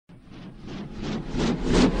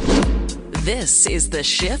This is the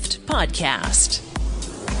Shift Podcast.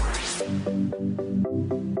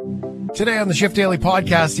 Today on the Shift Daily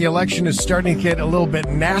Podcast, the election is starting to get a little bit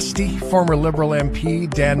nasty. Former Liberal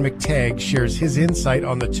MP Dan McTeague shares his insight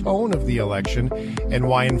on the tone of the election and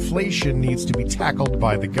why inflation needs to be tackled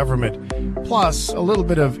by the government. Plus, a little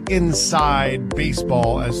bit of inside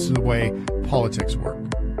baseball as to the way politics work.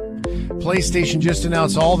 PlayStation just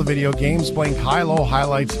announced all the video games. Blake Hilo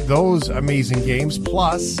highlights those amazing games,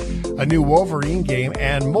 plus a new Wolverine game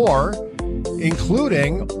and more,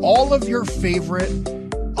 including all of your favorite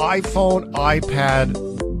iPhone, iPad,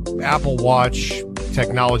 Apple Watch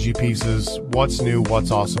technology pieces. What's new,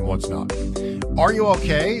 what's awesome, what's not. Are you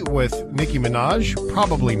okay with Nicki Minaj?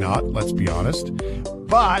 Probably not, let's be honest.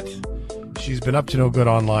 But she's been up to no good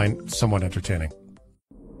online, somewhat entertaining.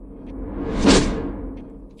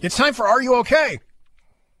 It's time for Are You Okay?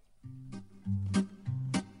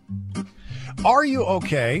 Are you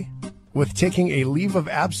okay with taking a leave of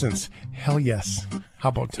absence? Hell yes. How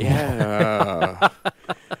about tomorrow? Yeah.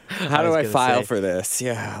 How do I file for this?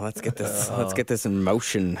 Yeah, let's get this. Let's get this in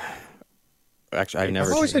motion. Actually,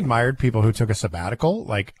 I've always admired people who took a sabbatical.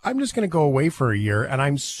 Like, I'm just going to go away for a year, and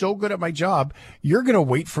I'm so good at my job. You're going to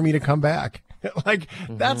wait for me to come back. Like,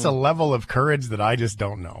 that's a level of courage that I just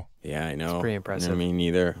don't know. Yeah, I know. It's pretty impressive. I mean,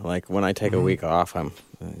 neither. Like, when I take a week off, I'm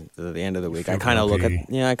at the end of the week. I kind of look at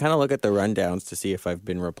the rundowns to see if I've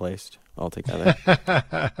been replaced altogether.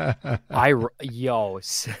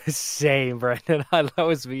 Same, Brendan. That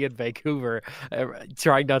was me in Vancouver,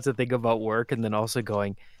 trying not to think about work, and then also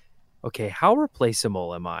going, okay, how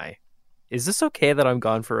replaceable am I? Is this okay that I'm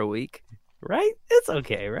gone for a week? Right? It's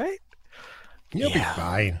okay, right? You'll be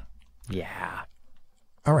fine. Yeah.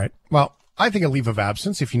 All right. Well, I think a leave of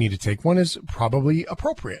absence, if you need to take one, is probably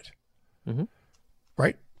appropriate. Mm-hmm.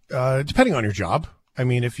 Right? Depending on your job. I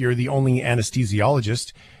mean, if you're the only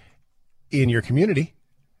anesthesiologist in your community,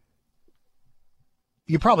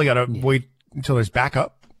 you probably got to wait until there's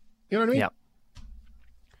backup. You know what I mean? Yeah.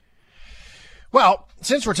 Well,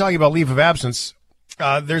 since we're talking about leave of absence,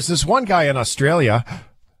 there's this one guy in Australia.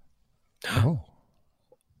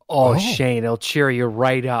 Oh, Shane, it'll cheer you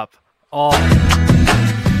right up. Oh.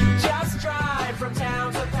 Just drive from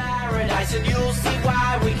town to paradise and you'll see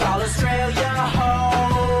why we call Australia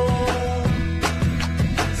home.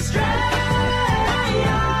 Australia.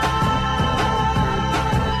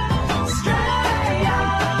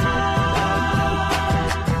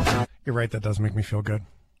 You're right, that does make me feel good.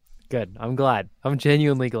 Good. I'm glad. I'm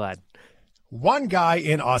genuinely glad. One guy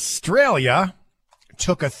in Australia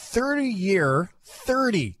took a 30-year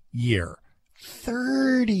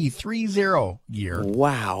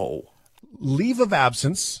Wow. leave of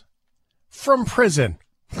absence from prison.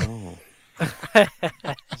 Oh. Did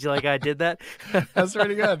you like how I did that? That's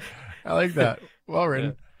pretty good. I like that. Well written.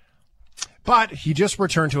 Yeah. But he just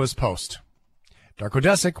returned to his post. Darko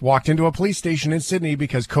Desic walked into a police station in Sydney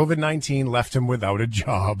because COVID-19 left him without a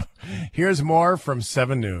job. Here's more from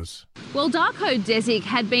 7 News. Well, Darko Desic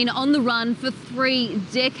had been on the run for 3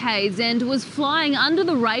 decades and was flying under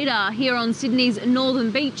the radar here on Sydney's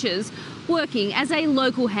northern beaches, working as a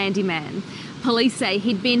local handyman. Police say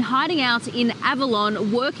he'd been hiding out in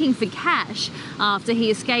Avalon working for cash after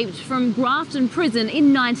he escaped from Grafton Prison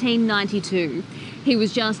in 1992. He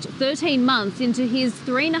was just 13 months into his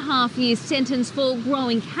 3.5-year sentence for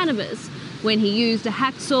growing cannabis when he used a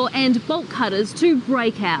hacksaw and bolt cutters to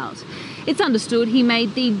break out. It's understood he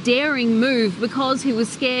made the daring move because he was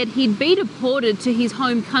scared he'd be deported to his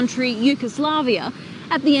home country, Yugoslavia,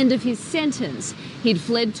 at the end of his sentence. He'd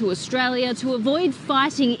fled to Australia to avoid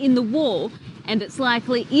fighting in the war, and it's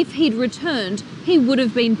likely if he'd returned, he would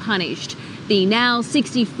have been punished. The now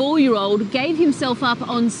 64-year-old gave himself up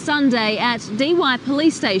on Sunday at DY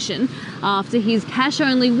Police Station after his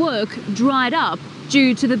cash-only work dried up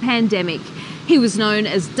due to the pandemic. He was known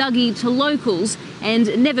as Dougie to locals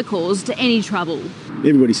and never caused any trouble.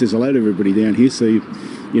 Everybody says hello to everybody down here, so,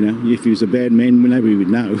 you know, if he was a bad man, nobody would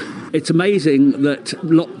know. It's amazing that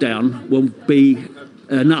lockdown will be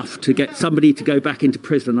enough to get somebody to go back into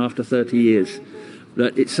prison after 30 years.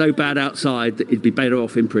 That it's so bad outside that he'd be better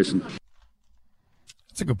off in prison.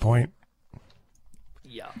 That's a good point.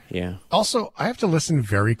 Yeah. Also, I have to listen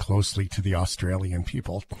very closely to the Australian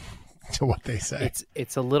people, to what they say.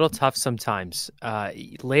 It's a little tough sometimes.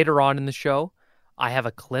 Later on in the show, I have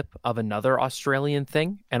a clip of another Australian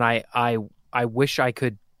thing, and I wish I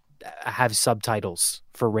could have subtitles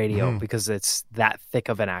for radio because it's that thick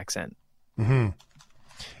of an accent. Mm-hmm.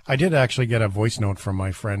 I did actually get a voice note from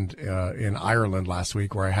my friend in Ireland last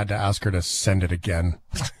week where I had to ask her to send it again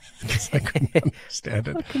because I couldn't understand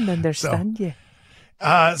it. I couldn't understand you.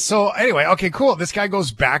 So anyway, okay, cool. This guy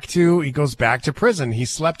goes back to prison. He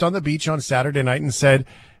slept on the beach on Saturday night and said,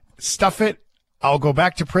 "Stuff it. I'll go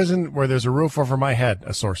back to prison where there's a roof over my head,"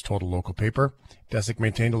 a source told a local paper. Desick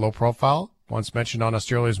maintained a low profile, once mentioned on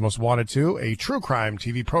Australia's Most Wanted 2, a true crime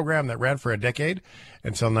TV program that ran for a decade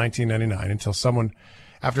until 1999,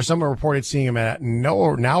 after someone reported seeing him at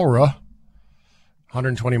Nowra,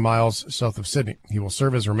 120 miles south of Sydney. He will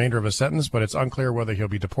serve his remainder of his sentence, but it's unclear whether he'll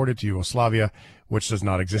be deported to Yugoslavia, which does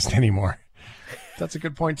not exist anymore. That's a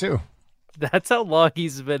good point, too. That's how long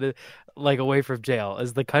he's been away from jail,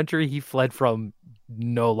 as the country he fled from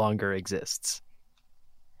no longer exists.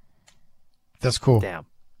 That's cool. Damn.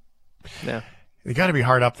 Yeah. You got to be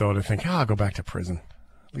hard up, though, to think, I'll go back to prison.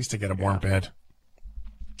 At least to get a warm bed.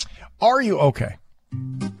 Are you okay?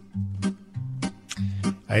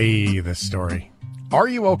 Hey, this story. Are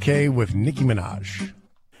you okay with Nicki Minaj?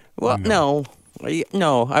 Well, no,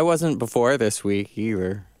 I wasn't before this week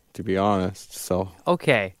either, to be honest. So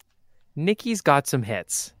okay, Nicki's got some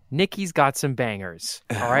hits. Nicki's got some bangers.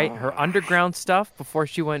 All right, her underground stuff before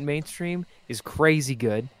she went mainstream is crazy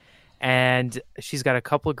good, and she's got a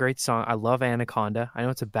couple of great songs. I love Anaconda. I know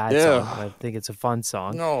it's a bad song, but I think it's a fun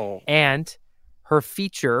song. No, and her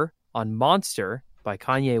feature on Monster by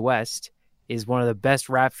Kanye West is one of the best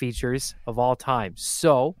rap features of all time.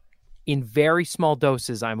 So, in very small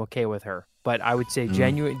doses, I'm okay with her. But I would say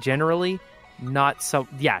generally, not so.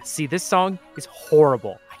 Yeah, see, this song is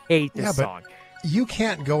horrible. I hate this song. You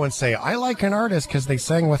can't go and say, I like an artist because they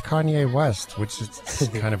sang with Kanye West, which is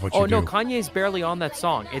kind of what you do. Oh, no, Kanye's barely on that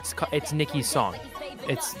song. It's Nicki's song.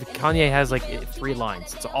 Kanye has 3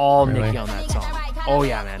 lines. It's all really? Nicki on that song. Oh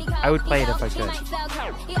yeah, man. I would play it if I could.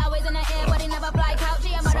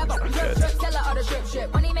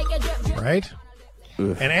 Right?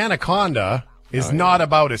 And Anaconda is not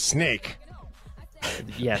about a snake.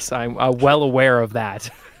 Yes, I'm well aware of that.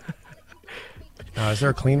 Is there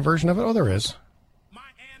a clean version of it? Oh, there is.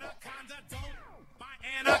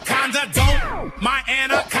 My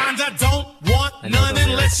anaconda don't want none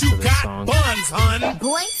unless you got buns, hun.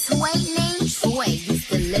 Boy, Troy named Troy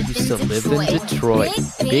used to live in Detroit.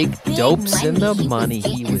 Big dopes in the money.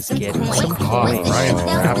 He was getting some coins.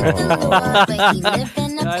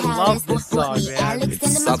 I love this song, man.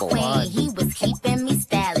 It's subtle. He was keeping me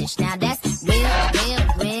stylish. Now that's real.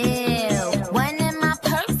 One in my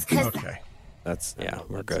purse. Okay. That's,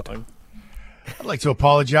 we're good. Song. I'd like to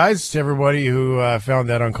apologize to everybody who found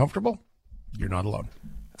that uncomfortable. You're not alone.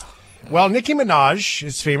 Well, Nicki Minaj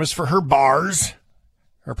is famous for her bars,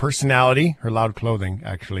 her personality, her loud clothing,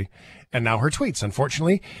 actually, and now her tweets.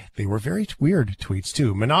 Unfortunately, they were very weird tweets,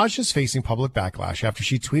 too. Minaj is facing public backlash after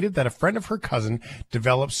she tweeted that a friend of her cousin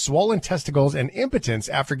developed swollen testicles and impotence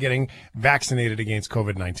after getting vaccinated against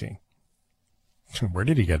COVID-19. Where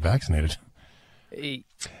did he get vaccinated?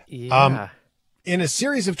 Yeah. In a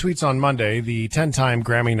series of tweets on Monday, the 10-time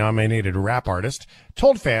Grammy-nominated rap artist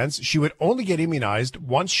told fans she would only get immunized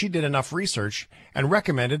once she did enough research and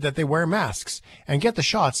recommended that they wear masks and get the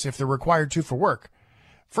shots if they're required to for work.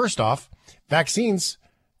 First off, vaccines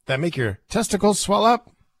that make your testicles swell up?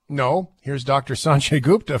 No. Here's Dr. Sanjay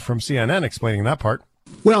Gupta from CNN explaining that part.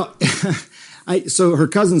 Well, so her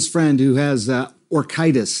cousin's friend who has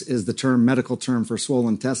orchitis is the medical term for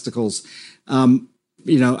swollen testicles.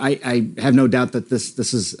 I have no doubt that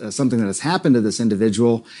this is something that has happened to this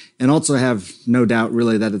individual, and also have no doubt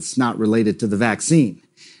really that it's not related to the vaccine.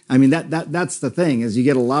 I mean, that's the thing, is you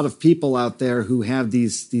get a lot of people out there who have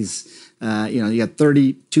these you got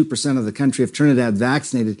 32% of the country of Trinidad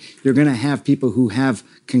vaccinated. You're going to have people who have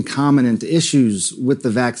concomitant issues with the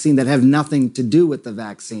vaccine that have nothing to do with the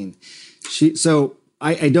vaccine. So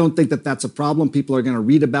I don't think that that's a problem. People are going to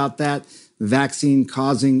read about that. Vaccine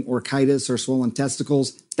causing orchitis or swollen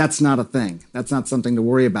testicles. That's not a thing. That's not something to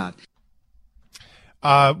worry about.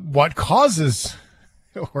 What causes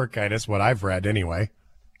orchitis, what I've read anyway,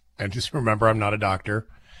 and just remember I'm not a doctor,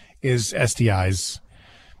 is STIs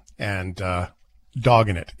and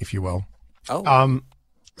dogging it, if you will. Oh.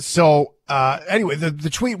 Anyway, the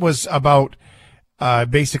tweet was about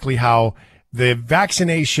basically how the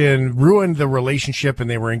vaccination ruined the relationship and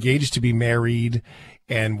they were engaged to be married.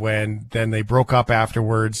 And then they broke up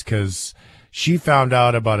afterwards because she found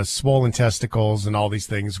out about his swollen testicles and all these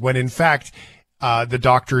things, when in fact, the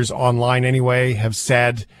doctors online anyway have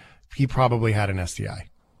said he probably had an STI.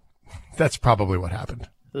 That's probably what happened.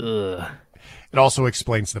 Ugh. It also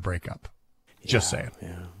explains the breakup. Just saying.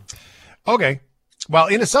 Yeah. Okay. Well,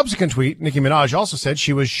 in a subsequent tweet, Nicki Minaj also said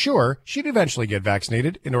she was sure she'd eventually get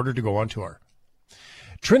vaccinated in order to go on tour.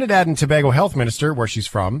 Trinidad and Tobago Health Minister, where she's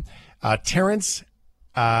from, Terence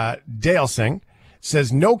Dale Singh,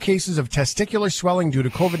 says no cases of testicular swelling due to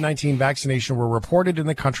COVID-19 vaccination were reported in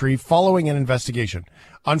the country following an investigation.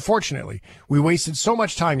 Unfortunately, we wasted so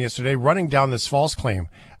much time yesterday running down this false claim,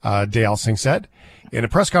 Dale Singh said in a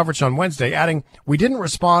press conference on Wednesday, adding, we didn't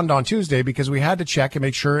respond on Tuesday because we had to check and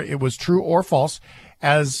make sure it was true or false,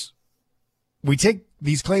 as we take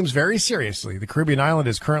these claims very seriously. The Caribbean island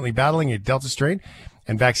is currently battling a Delta strain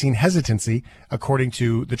and vaccine hesitancy, according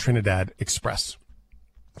to the Trinidad Express.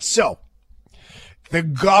 So, the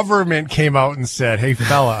government came out and said, hey,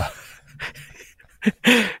 fella.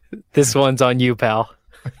 This one's on you, pal.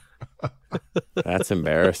 That's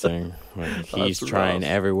embarrassing. He's trying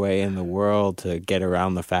every way in the world to get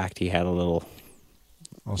around the fact he had a little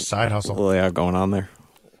side hustle going on there.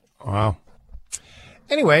 Wow.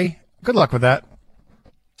 Anyway, good luck with that.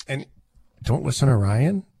 And don't listen to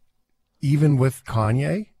Ryan. Even with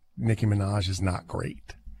Kanye, Nicki Minaj is not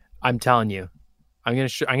great. I'm telling you. I'm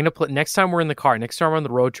gonna put next time we're in the car, next time we're on the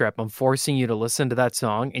road trip, I'm forcing you to listen to that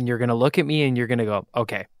song, and you're gonna look at me and you're gonna go,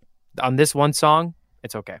 okay, on this one song,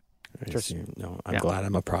 it's okay. I'm glad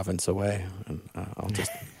I'm a province away, and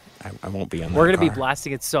I won't be in. We're gonna be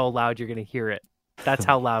blasting it so loud you're gonna hear it. That's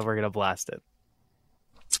how loud we're gonna blast it.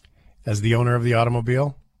 As the owner of the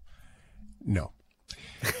automobile, no.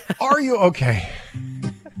 Are you okay?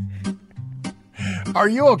 Are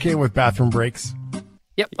you okay with bathroom breaks?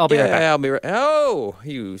 Yep, I'll be right back. I'll be right. Oh,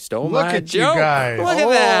 you stole Look my at joke. you guys. Look at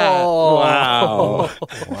that. Wow.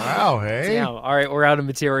 Wow, hey. Damn. All right, we're out of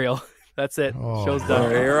material. That's it. Show's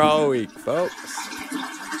done. We're here all week, folks.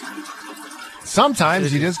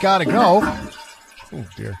 Sometimes you just got to go. Oh,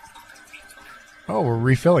 dear. Oh, we're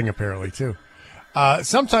refilling apparently, too.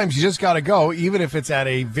 Sometimes you just got to go, even if it's at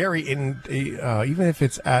very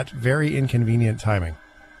inconvenient timing.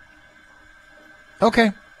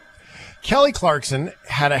 Okay. Kelly Clarkson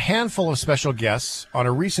had a handful of special guests on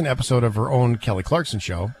a recent episode of her own Kelly Clarkson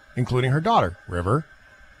show, including her daughter, River,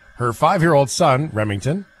 her 5-year-old son,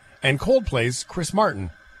 Remington, and Coldplay's Chris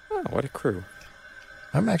Martin. Oh, what a crew.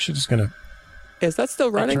 I'm actually just going to... Is that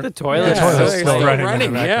still running? The toilet? The toilet's still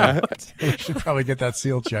running. Yeah. We should probably get that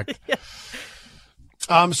seal checked.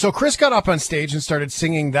 Yeah. So Chris got up on stage and started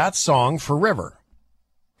singing that song for River.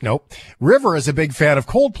 Nope. River is a big fan of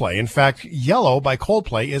Coldplay. In fact, Yellow by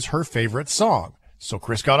Coldplay is her favorite song. So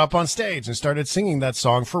Chris got up on stage and started singing that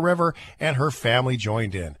song for River, and her family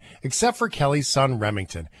joined in, except for Kelly's son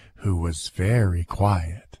Remington, who was very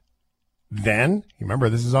quiet. Then, remember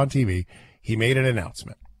this is on TV, he made an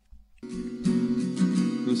announcement.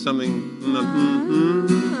 Something.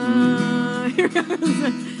 Here it goes.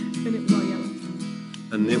 And it was all yellow.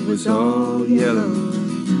 And it was all yellow.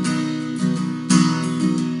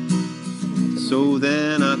 So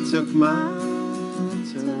then I took my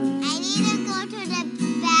turn. I need to go to the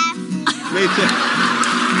bathroom. Me too.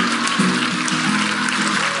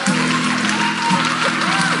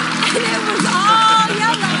 And it was all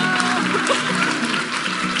yellow.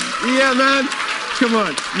 Yeah, man. Come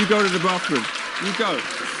on. You go to the bathroom. You go.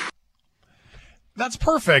 That's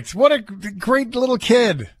perfect. What a great little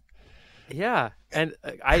kid. Yeah, and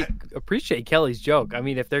I appreciate Kelly's joke. I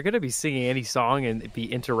mean, if they're going to be singing any song and be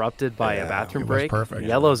interrupted by a bathroom break, perfect.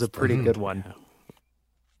 Yellow's a pretty good one.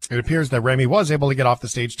 It appears that Remy was able to get off the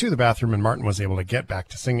stage to the bathroom and Martin was able to get back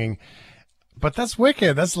to singing. But that's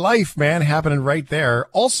wicked. That's life, man, happening right there.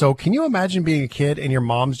 Also, can you imagine being a kid and your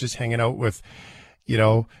mom's just hanging out with,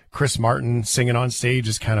 Chris Martin singing on stage,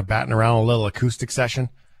 just kind of batting around a little acoustic session?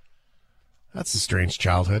 That's a strange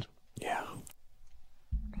childhood. Yeah.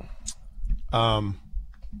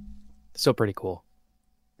 Still pretty cool.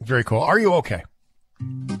 Very cool. Are you okay?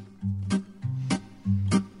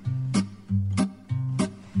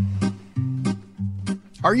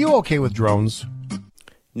 Are you okay with drones?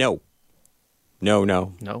 No.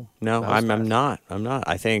 I'm not.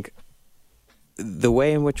 I think the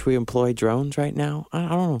way in which we employ drones right now, I don't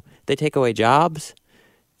know. They take away jobs.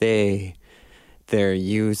 They're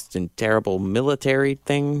used in terrible military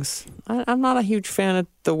things. I'm not a huge fan of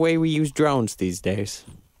the way we use drones these days.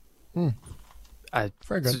 Very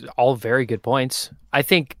good. All very good points. I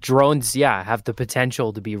think drones, have the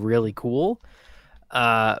potential to be really cool.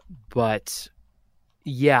 But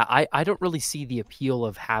yeah, I don't really see the appeal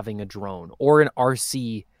of having a drone or an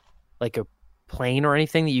RC, like a plane or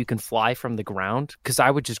anything that you can fly from the ground, because I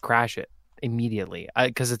would just crash it immediately,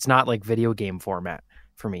 because it's not like video game format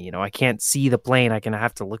for me. I can't see the plane. I can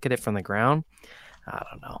have to look at it from the ground. I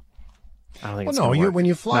don't know. I don't think it's gonna work. When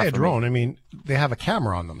you fly Not a for drone, me. I mean, they have a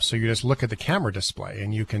camera on them, so you just look at the camera display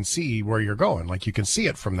and you can see where you're going. Like, you can see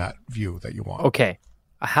it from that view that you want. Okay.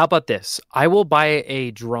 How about this? I will buy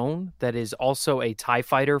a drone that is also a TIE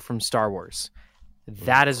fighter from Star Wars.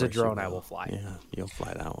 That is a drone I will fly. Yeah, you'll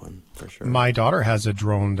fly that one for sure. My daughter has a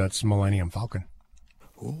drone that's Millennium Falcon.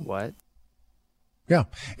 Ooh. What? Yeah,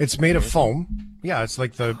 it's made of foam. Yeah, it's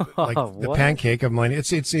like the pancake of Millennium.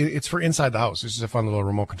 It's for inside the house. It's just a fun little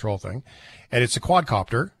remote control thing, and it's a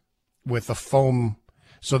quadcopter with a foam.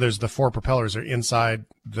 So there's the 4 propellers are inside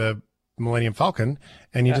the Millennium Falcon,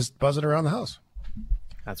 and you just buzz it around the house.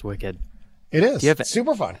 That's wicked. It is. It's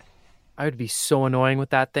super fun. I would be so annoying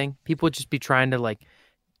with that thing. People would just be trying to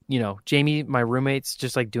Jamie, my roommate's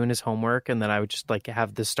just like doing his homework, and then I would just like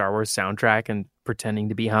have the Star Wars soundtrack and pretending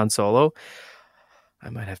to be Han Solo. I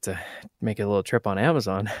might have to make a little trip on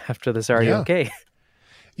Amazon after this already. Okay.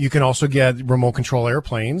 You can also get remote control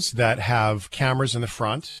airplanes that have cameras in the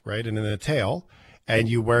front, right, and in the tail, and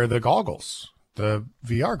you wear the goggles, the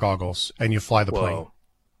VR goggles, and you fly the plane.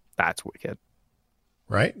 That's wicked.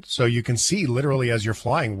 Right? So you can see literally as you're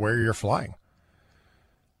flying where you're flying.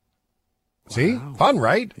 See? Fun,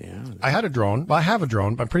 right? Yeah. I had a drone. Well, I have a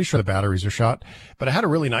drone, but I'm pretty sure the batteries are shot. But I had a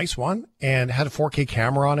really nice one and had a 4K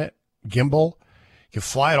camera on it, gimbal. You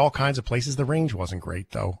fly it all kinds of places. The range wasn't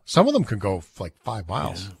great, though. Some of them could go like 5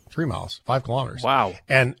 miles, 3 miles, 5 kilometers. Wow.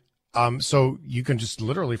 And so you can just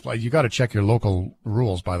literally fly. You got to check your local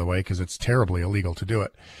rules, by the way, because it's terribly illegal to do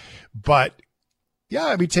it. But yeah,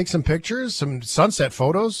 I mean, take some pictures, some sunset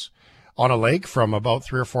photos on a lake from about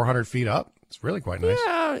 300 or 400 feet up. It's really quite nice.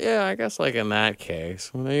 Yeah, I guess like in that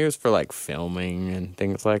case, when they're used for like filming and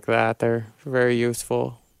things like that, they're very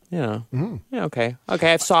useful. Yeah. Mm-hmm. Yeah. Okay.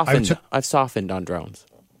 I've softened on drones.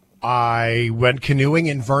 I went canoeing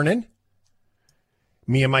in Vernon,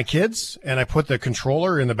 me and my kids, and I put the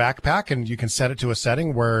controller in the backpack, and you can set it to a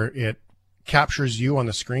setting where it captures you on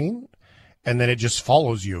the screen, and then it just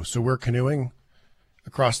follows you. So we're canoeing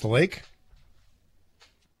across the lake,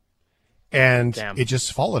 and it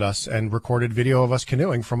just followed us and recorded video of us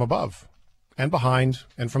canoeing from above and behind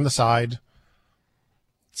and from the side.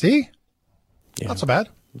 See? Yeah. Not so bad.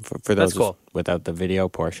 For those without the video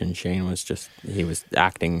portion, Shane was he was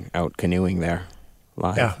acting out canoeing there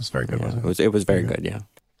live. Yeah, it was very good, wasn't it? It was very good, yeah.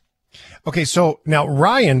 Okay, so now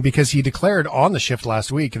Ryan, because he declared on the shift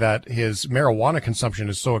last week that his marijuana consumption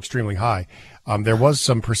is so extremely high, there was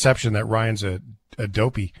some perception that Ryan's a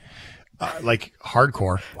dopey, like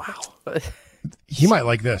hardcore. Wow. He might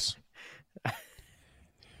like this.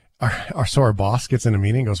 Our boss gets in a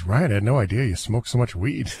meeting and goes, Ryan, I had no idea you smoke so much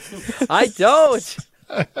weed. I don't.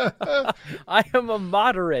 I am a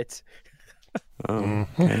moderate. Oh,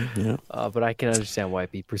 okay, yeah. But I can understand why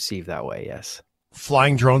it'd be perceived that way, yes.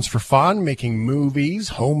 Flying drones for fun, making movies,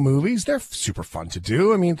 home movies. They're super fun to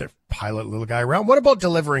do. I mean, they're pilot little guy around. What about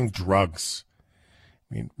delivering drugs?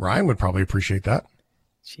 I mean, Ryan would probably appreciate that.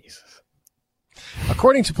 Jesus.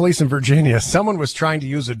 According to police in Virginia, someone was trying to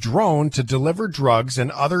use a drone to deliver drugs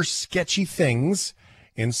and other sketchy things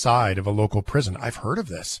inside of a local prison. I've heard of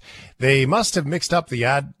this. They must have mixed up the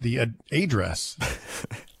address.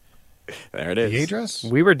 There it is. The address?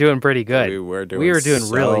 We were doing pretty good. We were doing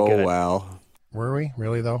really good. Well. Were we?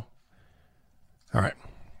 Really, though? All right.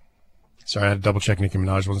 Sorry, I had to double check Nicki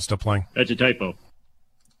Minaj wasn't still playing. That's a typo.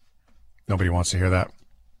 Nobody wants to hear that.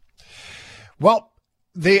 Well,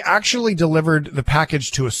 they actually delivered the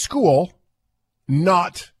package to a school,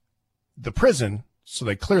 not the prison, so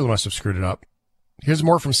they clearly must have screwed it up. Here's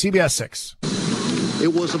more from CBS 6.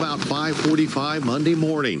 It was about 5:45 Monday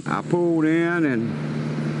morning. I pulled in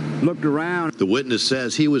and looked around. The witness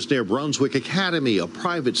says he was near Brunswick Academy, a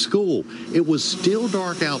private school. It was still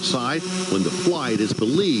dark outside when the flight is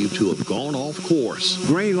believed to have gone off course.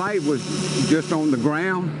 Green light was just on the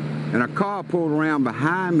ground, and a car pulled around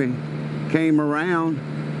behind me, came around,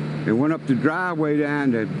 and went up the driveway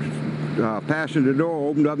down. The passenger door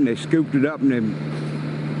opened up, and they scooped it up, and they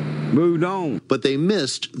moved on. But they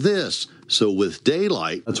missed this. So with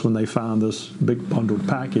daylight, that's when they found this big bundled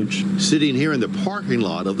package sitting here in the parking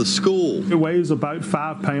lot of the school. It weighs about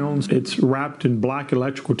 5 pounds. It's wrapped in black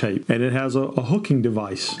electrical tape, and it has a hooking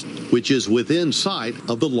device, which is within sight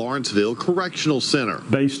of the Lawrenceville Correctional Center.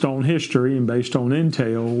 Based on history and based on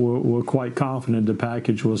intel, we're quite confident the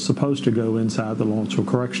package was supposed to go inside the Lawrenceville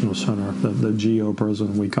Correctional Center, the GO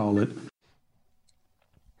prison we call it.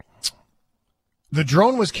 The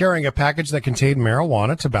drone was carrying a package that contained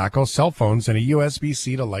marijuana, tobacco, cell phones, and a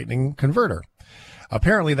USB-C to Lightning converter.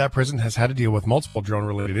 Apparently, that prison has had to deal with multiple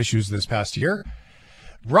drone-related issues this past year.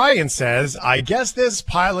 Ryan says, I guess this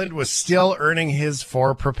pilot was still earning his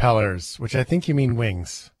 4 propellers, which I think you mean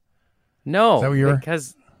wings. No, is that what you're...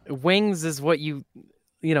 because wings is what you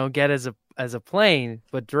get as a plane,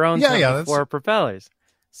 but drones have the 4 propellers.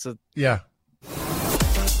 So yeah.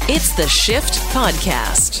 It's the Shift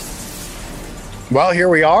Podcast. Well, here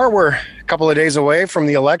we are. We're couple of days away from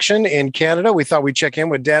the election in Canada, we thought we'd check in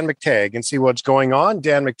with Dan McTeague and see what's going on.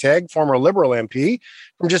 Dan McTeague, former Liberal MP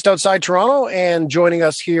from just outside Toronto, and joining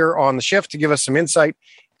us here on the shift to give us some insight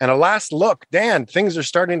and a last look. Dan, things are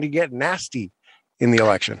starting to get nasty in the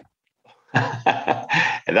election.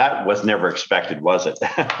 That was never expected, was it?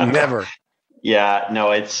 Never. Yeah,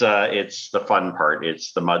 no, it's the fun part.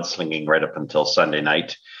 It's the mudslinging right up until Sunday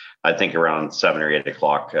night. I think around 7 or 8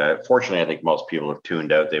 o'clock. Fortunately, I think most people have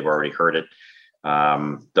tuned out. They've already heard it.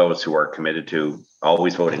 Those who are committed to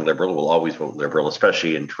always voting Liberal will always vote Liberal,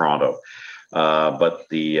 especially in Toronto. But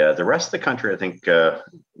the rest of the country, I think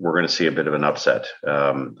we're going to see a bit of an upset.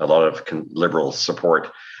 A lot of Liberal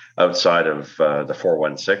support outside of the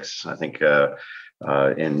 416. I think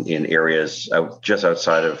in areas just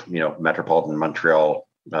outside of metropolitan Montreal.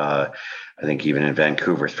 I think even in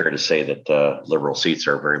Vancouver, it's fair to say that Liberal seats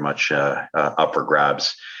are very much up for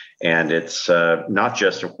grabs. And it's not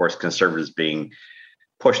just, of course, Conservatives being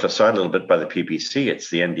pushed aside a little bit by the PPC.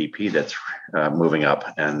 It's the NDP that's moving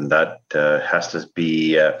up. And that has to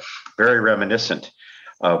be very reminiscent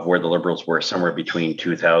of where the Liberals were somewhere between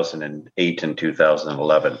 2008 and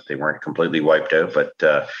 2011. They weren't completely wiped out, but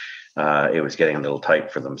it was getting a little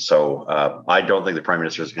tight for them. So I don't think the Prime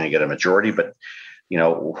Minister is going to get a majority, but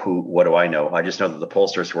what do I know? I just know that the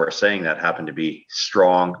pollsters who are saying that happen to be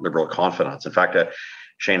strong Liberal confidants. In fact,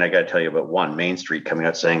 Shane, I got to tell you about one, Main Street, coming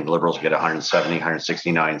out saying the Liberals will get 170,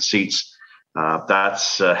 169 seats.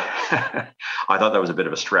 That's I thought that was a bit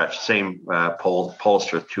of a stretch. Same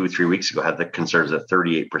pollster 2-3 weeks ago had the Conservatives at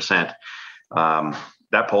 38%.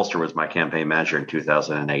 That pollster was my campaign manager in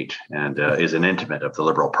 2008 and is an intimate of the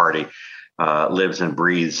Liberal Party, lives and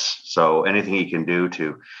breathes. So anything he can do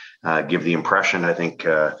to give the impression, I think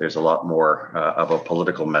there's a lot more of a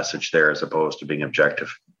political message there as opposed to being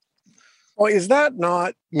objective. Well, is that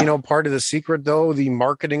not, part of the secret, though, the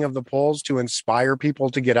marketing of the polls to inspire people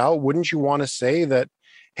to get out? Wouldn't you want to say that,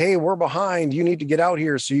 hey, we're behind, you need to get out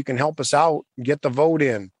here so you can help us out, get the vote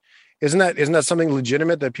in? Isn't that something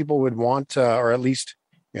legitimate that people would want, or at least,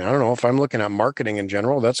 I don't know, if I'm looking at marketing in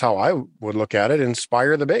general, that's how I would look at it,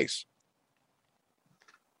 inspire the base.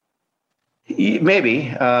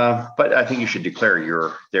 Maybe, but I think you should declare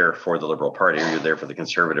you're there for the Liberal Party, or you're there for the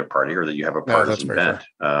Conservative Party, or that you have a partisan bent.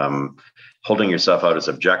 Holding yourself out as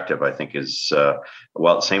objective, I think, is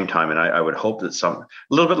while at the same time, and I would hope that a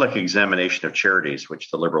little bit like examination of charities, which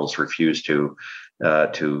the Liberals refuse to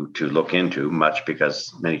look into much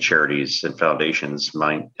because many charities and foundations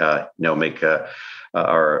might make a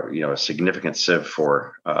significant sieve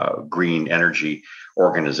for green energy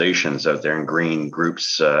organizations out there and green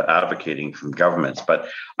groups advocating from governments. But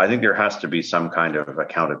I think there has to be some kind of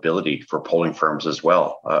accountability for polling firms as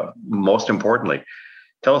well. Most importantly,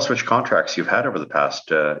 tell us which contracts you've had over the past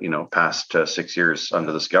 6 years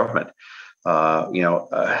under this government.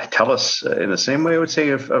 Tell us in the same way I would say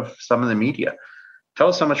of some of the media. Tell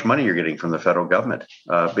us how much money you're getting from the federal government,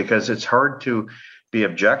 because it's hard to be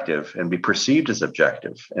objective and be perceived as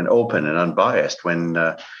objective and open and unbiased when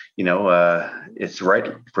it's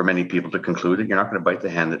right for many people to conclude that you're not going to bite the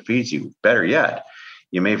hand that feeds you. Better yet,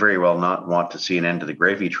 you may very well not want to see an end to the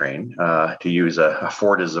gravy train, to use a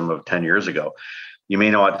Fordism of 10 years ago. You may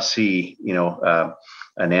not want to see,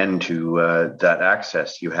 an end to that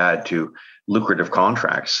access you had to lucrative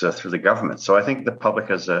contracts through the government. So I think the public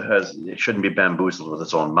it shouldn't be bamboozled with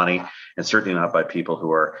its own money, and certainly not by people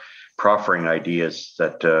who are proffering ideas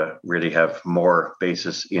that really have more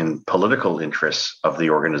basis in political interests of the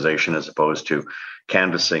organization as opposed to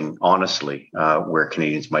canvassing honestly where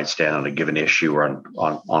Canadians might stand on a given issue or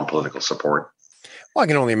on political support. Well, I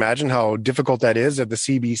can only imagine how difficult that is at the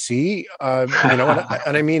CBC, and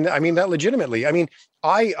I mean that legitimately. I mean,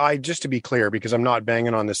 I just to be clear, because I'm not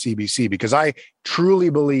banging on the CBC, because I truly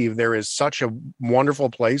believe there is such a wonderful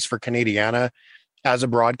place for Canadiana as a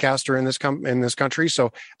broadcaster in this country.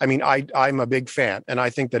 So, I mean, I'm a big fan, and I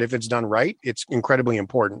think that if it's done right, it's incredibly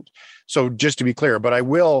important. So just to be clear, but I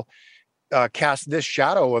will cast this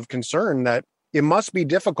shadow of concern that it must be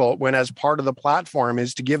difficult when, as part of the platform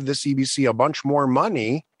is to give the CBC a bunch more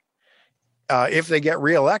money if they get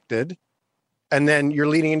reelected, and then you're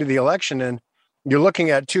leading into the election and you're looking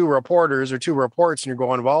at two reporters or two reports and you're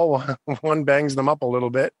going, well, one bangs them up a little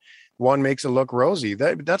bit, one makes it look rosy.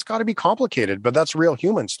 That's got to be complicated, but that's real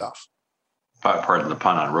human stuff. Pardon the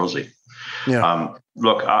pun on rosy. Yeah.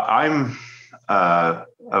 Look, I'm of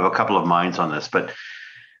a couple of minds on this, but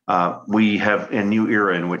we have a new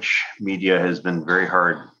era in which media has been very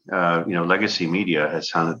hard. Legacy media has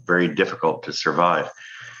found it very difficult to survive.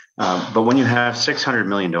 But when you have $600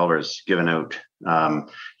 million given out,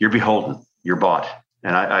 you're beholden, you're bought.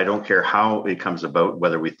 And I don't care how it comes about,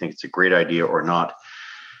 whether we think it's a great idea or not.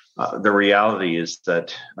 The reality is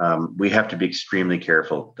that we have to be extremely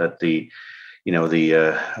careful that the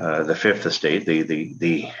fifth estate,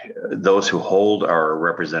 those who hold our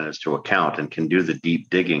representatives to account and can do the deep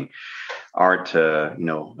digging, aren't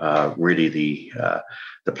really the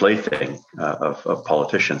plaything of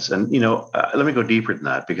politicians. And let me go deeper than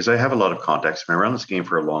that, because I have a lot of context. I've been around this game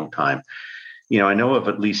for a long time. I know of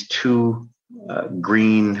at least two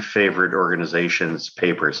green favored organizations,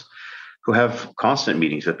 papers, who have constant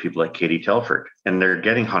meetings with people like Katie Telford, and they're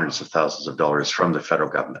getting hundreds of thousands of dollars from the federal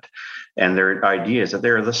government. And their idea is that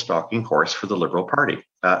they're the stalking horse for the Liberal Party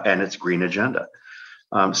and its green agenda.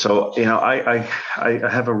 So I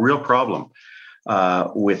have a real problem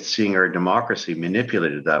with seeing our democracy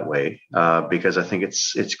manipulated that way, because I think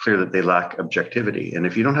it's clear that they lack objectivity. And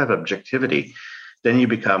if you don't have objectivity, then you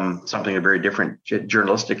become something very different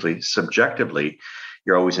journalistically. Subjectively,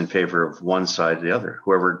 you're always in favor of one side or the other.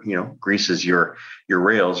 Whoever greases your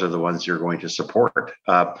rails are the ones you're going to support.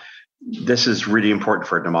 This is really important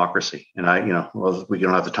for a democracy. And we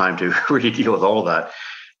don't have the time to really deal with all of that.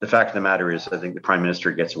 The fact of the matter is, I think the Prime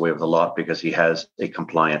Minister gets away with a lot because he has a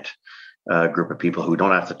compliant group of people who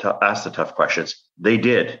don't have to ask the tough questions. They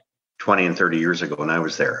did 20 and 30 years ago when I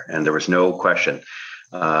was there, and there was no question.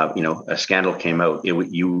 A scandal came out.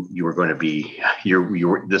 You were going to be,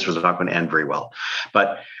 this was not going to end very well.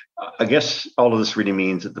 But I guess all of this really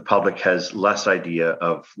means that the public has less idea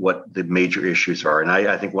of what the major issues are. And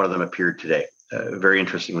I think one of them appeared today. Very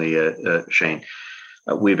interestingly, Shane,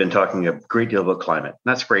 we've been talking a great deal about climate.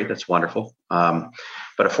 That's great. That's wonderful. But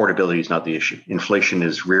affordability is not the issue. Inflation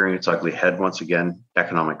is rearing its ugly head once again.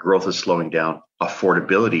 Economic growth is slowing down.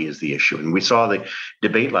 Affordability is the issue. And we saw the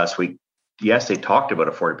debate last week. Yes, they talked about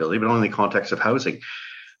affordability, but only in the context of housing.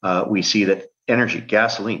 We see that energy,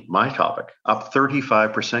 gasoline, my topic, up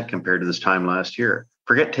 35% compared to this time last year.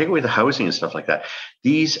 Take away the housing and stuff like that.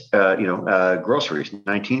 These, groceries,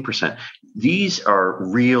 19%. These are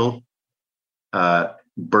real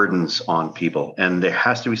burdens on people, and there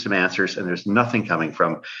has to be some answers. And there's nothing coming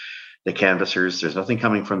from the canvassers. There's nothing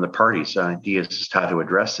coming from the parties' ideas as to how to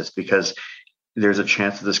address this, because there's a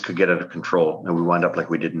chance that this could get out of control and we wind up like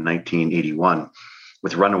we did in 1981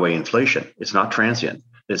 with runaway inflation. It's not transient.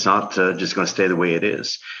 It's not just going to stay the way it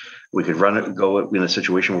is. We could go in a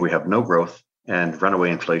situation where we have no growth and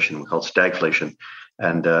runaway inflation. We call it stagflation.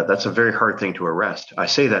 And that's a very hard thing to arrest. I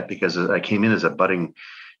say that because I came in as a budding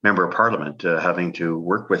member of parliament, having to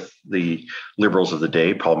work with the Liberals of the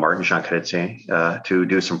day, Paul Martin, Jean Chrétien, to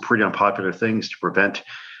do some pretty unpopular things to prevent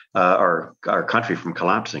our country from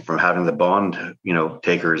collapsing, from having the bond,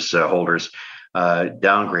 holders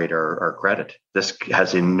downgrade our credit. This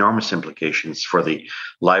has enormous implications for the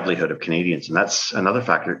livelihood of Canadians, and that's another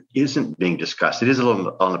factor isn't being discussed. It is a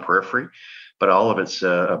little on the periphery, but all of it's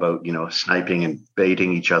about sniping and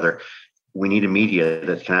baiting each other. We need a media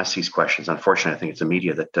that can ask these questions. Unfortunately, I think it's a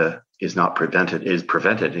media that is prevented.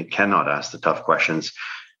 It cannot ask the tough questions,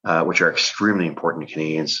 which are extremely important to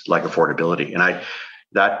Canadians, like affordability. And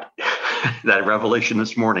that revelation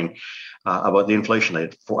this morning about the inflation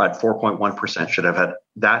rate at 4.1% should have had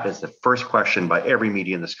that as the first question by every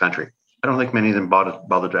media in this country. I don't think many of them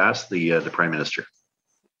bothered to ask the Prime Minister.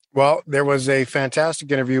 Well, there was a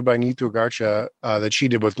fantastic interview by Neetu Garcha that she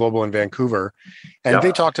did with Global in Vancouver, and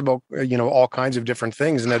they talked about all kinds of different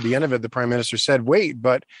things. And at the end of it, the Prime Minister said, "Wait,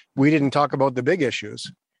 but we didn't talk about the big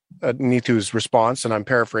issues." Neetu's response, and I'm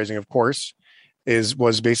paraphrasing, of course,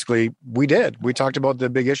 was basically, we did. We talked about the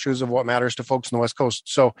big issues of what matters to folks on the West Coast.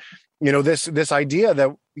 So, this idea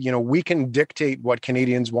that, we can dictate what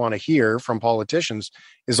Canadians want to hear from politicians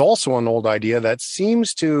is also an old idea that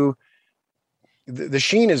seems to, the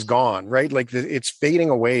sheen is gone, right? Like it's fading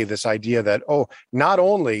away, this idea that, not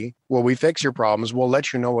only will we fix your problems, we'll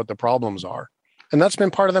let you know what the problems are. And that's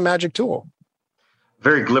been part of the magic tool.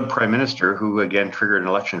 Very glib Prime Minister who, again, triggered an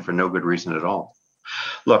election for no good reason at all.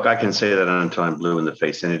 Look, I can say that until I'm blue in the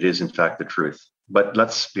face, and it is in fact the truth. But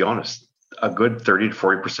let's be honest, a good 30 to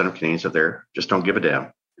 40% of Canadians out there just don't give a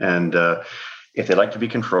damn. And if they like to be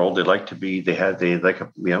controlled, they like a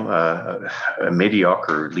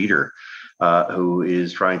mediocre leader who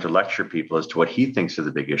is trying to lecture people as to what he thinks are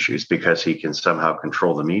the big issues because he can somehow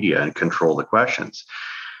control the media and control the questions.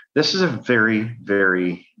 This is a very,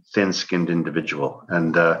 very thin-skinned individual.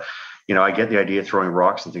 And I get the idea of throwing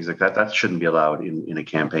rocks and things like that. That shouldn't be allowed in a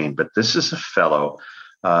campaign. But this is a fellow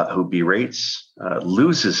who berates,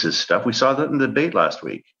 loses his stuff. We saw that in the debate last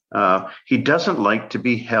week. He doesn't like to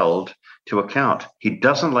be held to account. He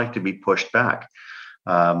doesn't like to be pushed back.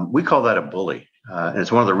 We call that a bully. And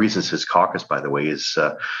it's one of the reasons his caucus, by the way, is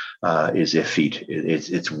effete.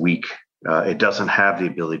 It's weak. It doesn't have the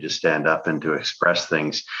ability to stand up and to express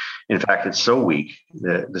things. In fact, it's so weak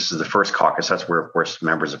that this is the first caucus. That's where, of course,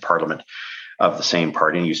 members of parliament of the same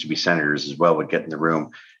party, and used to be senators as well, would get in the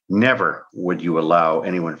room. Never would you allow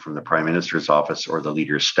anyone from the prime minister's office or the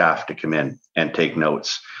leader's staff to come in and take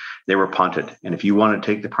notes. They were punted. And if you want to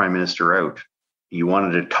take the prime minister out, you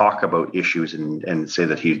wanted to talk about issues and say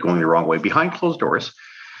that he's going the wrong way behind closed doors,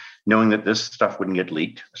 knowing that this stuff wouldn't get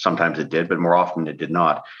leaked. Sometimes it did, but more often it did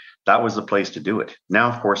not. That was the place to do it.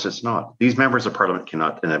 Now, of course, it's not. These members of parliament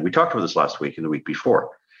cannot, and we talked about this last week and the week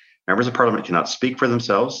before, members of parliament cannot speak for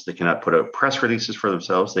themselves. They cannot put out press releases for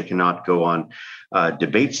themselves. They cannot go on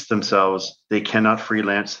debates themselves. They cannot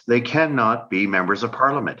freelance. They cannot be members of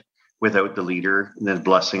parliament without the leader and the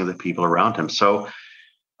blessing of the people around him. So,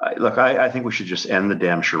 look, I think we should just end the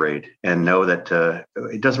damn charade and know that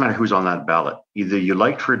it doesn't matter who's on that ballot. Either you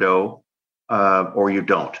like Trudeau or you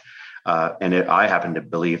don't. I happen to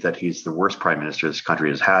believe that he's the worst prime minister this country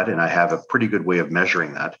has had, and I have a pretty good way of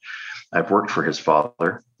measuring that. I've worked for his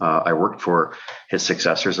father. I worked for his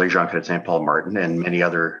successors like Jean-Claude St. Paul Martin and many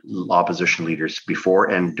other opposition leaders before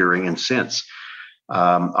and during and since.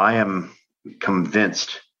 I am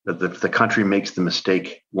convinced that if the country makes the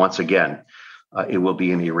mistake once again, it will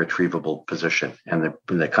be in an irretrievable position, and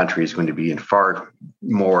the country is going to be in far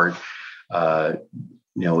more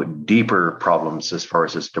deeper problems as far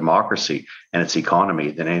as its democracy and its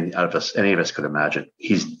economy than any of us could imagine.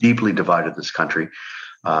 He's deeply divided this country.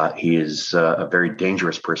 He is a very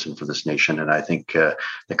dangerous person for this nation, and I think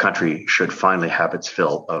the country should finally have its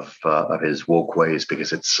fill of his woke ways,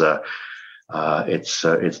 because it's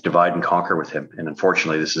divide and conquer with him. And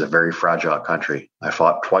unfortunately, this is a very fragile country. I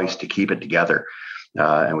fought twice to keep it together,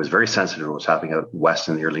 and was very sensitive to what was happening out west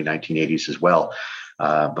in the early 1980s as well.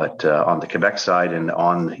 But on the Quebec side and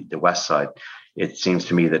on the west side, it seems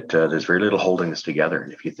to me that there's very little holding this together.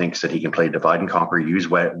 And if he thinks that he can play divide and conquer, use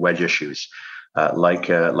wedge issues like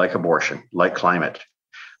abortion, like climate,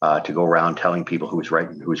 to go around telling people who's right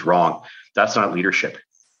and who's wrong, that's not leadership.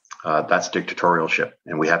 That's dictatorialship.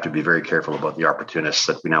 And we have to be very careful about the opportunists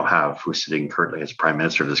that we now have who's sitting currently as prime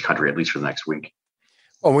minister of this country, at least for the next week.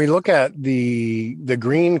 When we look at the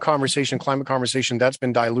green conversation, climate conversation, that's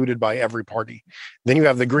been diluted by every party. Then you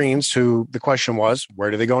have the Greens, who the question was,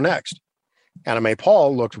 where do they go next? Anna May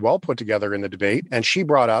Paul looked well put together in the debate, and she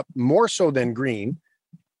brought up, more so than green,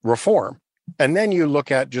 reform. And then you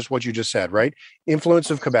look at just what you just said, right?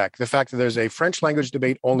 Influence of Quebec, the fact that there's a French language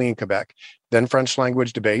debate only in Quebec, then French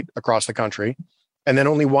language debate across the country, and then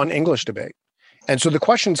only one English debate. And so the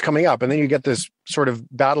question's coming up, and then you get this sort of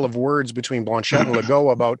battle of words between Blanchette and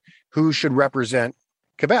Legault about who should represent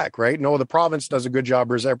Quebec, right? No, the province does a good job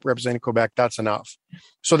representing Quebec. That's enough.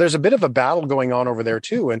 So there's a bit of a battle going on over there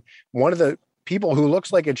too. And one of the people who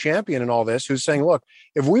looks like a champion in all this, who's saying, look,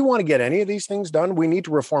 if we want to get any of these things done, we need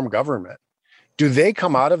to reform government. Do they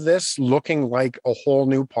come out of this looking like a whole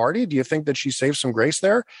new party? Do you think that she saved some grace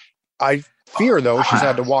there? I fear, though, she's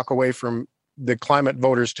had to walk away from the climate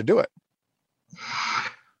voters to do it.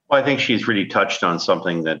 Well, I think she's really touched on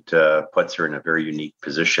something that puts her in a very unique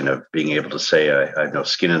position of being able to say, I have no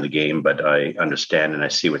skin in the game, but I understand and I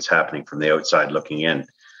see what's happening from the outside looking in.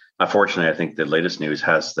 Unfortunately, I think the latest news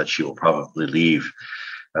has that she will probably leave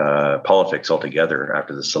politics altogether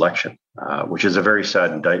after this election, which is a very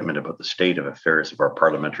sad indictment about the state of affairs of our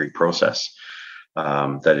parliamentary process,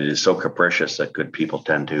 that it is so capricious that good people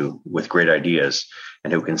tend to, with great ideas,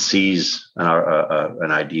 and who can seize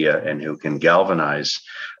an idea and who can galvanize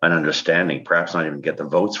an understanding, perhaps not even get the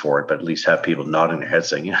votes for it, but at least have people nodding their heads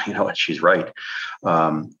saying, yeah, you know what, she's right.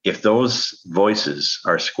 If those voices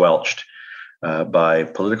are squelched by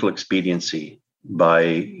political expediency, by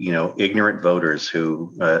ignorant voters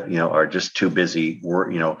who are just too busy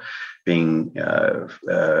being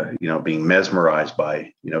mesmerized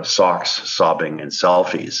by socks sobbing and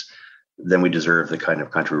selfies, then we deserve the kind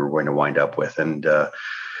of country we're going to wind up with. And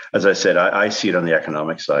as I said, I see it on the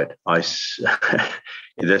economic side. This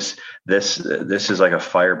is like a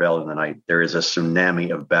fire bell in the night. There is a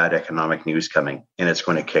tsunami of bad economic news coming, and it's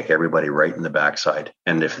going to kick everybody right in the backside.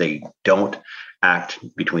 And if they don't act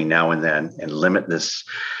between now and then and limit this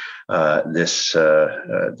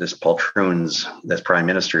poltroon's, this prime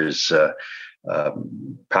minister's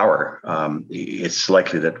power, it's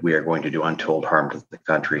likely that we are going to do untold harm to the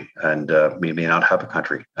country, and we may not have a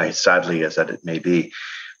country. Sadly, as that it may be,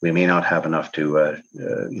 we may not have enough to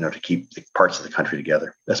keep the parts of the country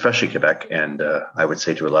together, especially Quebec, and I would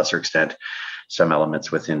say to a lesser extent, some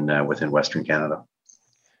elements within Western Canada.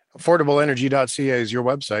 AffordableEnergy.ca is your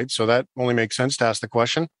website, so that only makes sense to ask the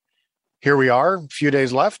question. here we are, a few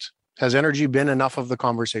days left. Has energy been enough of the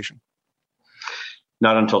conversation?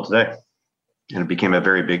 Not until today. And it became a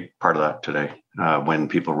very big part of that today when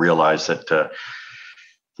people realized that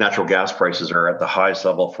natural gas prices are at the highest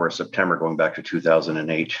level for September going back to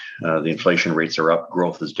 2008. The inflation rates are up,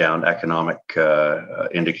 growth is down. Economic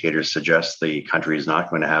indicators suggest the country is not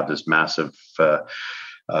going to have this massive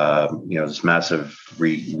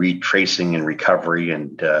retracing and recovery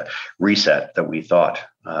and reset that we thought.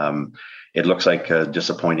 It looks like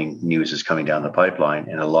disappointing news is coming down the pipeline,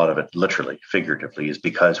 and a lot of it, literally, figuratively, is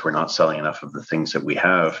because we're not selling enough of the things that we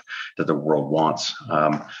have that the world wants.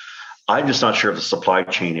 I'm just not sure if the supply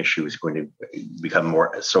chain issue is going to become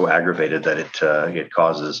so aggravated that it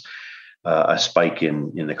causes a spike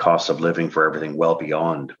in the cost of living for everything well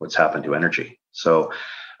beyond what's happened to energy. So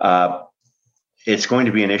it's going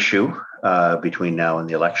to be an issue between now and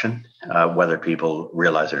the election, whether people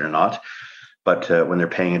realize it or not. But when they're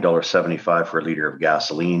paying $1.75 for a liter of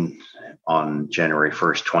gasoline on January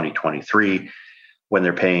 1st, 2023, when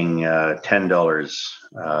they're paying $10,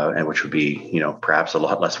 and which would be, perhaps a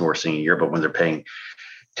lot less than we're seeing a year, but when they're paying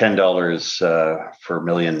 $10 for a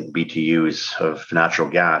million BTUs of natural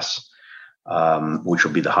gas, which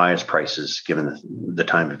will be the highest prices given the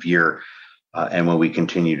time of year, and when we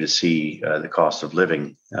continue to see the cost of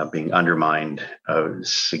living being undermined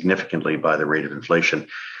significantly by the rate of inflation,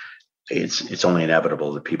 it's only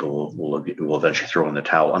inevitable that people will eventually throw in the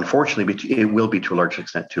towel. Unfortunately, it will be to a large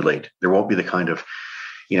extent too late. There won't be the kind of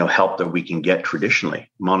help that we can get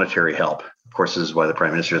traditionally, monetary help. Of course, this is why the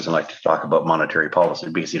Prime Minister doesn't like to talk about monetary policy,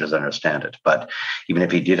 because he doesn't understand it. But even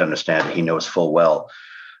if he did understand it, he knows full well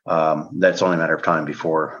that's only a matter of time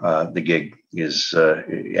before the gig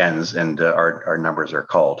ends and our numbers are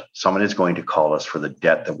called. Someone is going to call us for the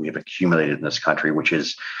debt that we have accumulated in this country, which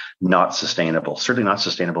is not sustainable, certainly not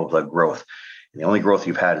sustainable without growth. And the only growth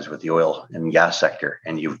you've had is with the oil and gas sector.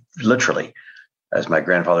 And you've literally, as my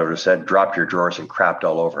grandfather would have said, dropped your drawers and crapped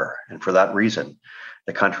all over. And for that reason,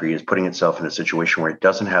 the country is putting itself in a situation where it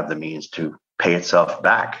doesn't have the means to pay itself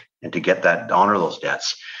back and to honor those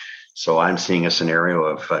debts. So I'm seeing a scenario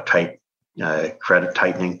of tight credit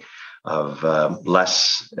tightening, of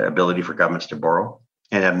less ability for governments to borrow,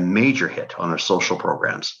 and a major hit on our social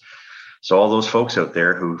programs. So all those folks out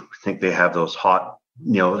there who think they have those hot,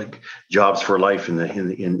 jobs for life in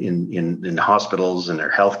the hospitals and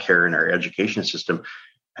their healthcare and our education system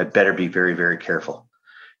had better be very, very careful,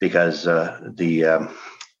 because the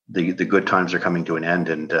good times are coming to an end,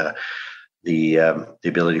 and the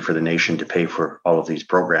ability for the nation to pay for all of these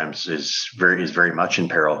programs is very much in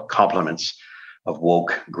peril. Compliments of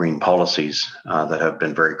woke green policies that have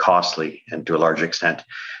been very costly and to a large extent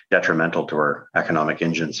detrimental to our economic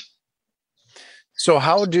engines. So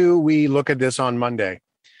how do we look at this on Monday?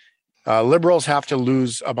 Liberals have to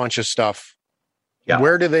lose a bunch of stuff. Yeah.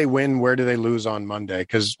 Where do they win? Where do they lose on Monday?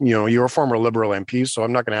 Because, you're a former Liberal MP, so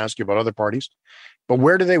I'm not going to ask you about other parties. But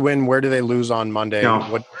where do they win? Where do they lose on Monday? No.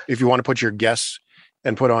 What, if you want to put your guess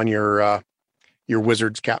and put on your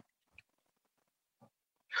Wizards cap?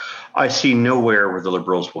 I see nowhere where the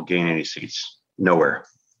Liberals will gain any seats. Nowhere.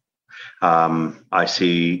 I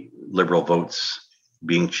see Liberal votes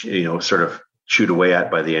being, sort of chewed away at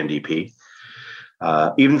by the NDP.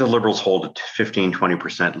 Even the Liberals hold a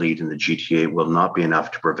 15-20% lead in the GTA will not be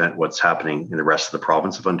enough to prevent what's happening in the rest of the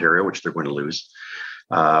province of Ontario, which they're going to lose.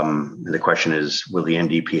 The question is, will the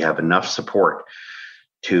NDP have enough support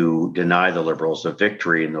to deny the Liberals a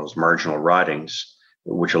victory in those marginal ridings,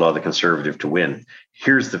 which allow the Conservative to win?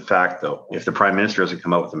 Here's the fact, though. If the Prime Minister doesn't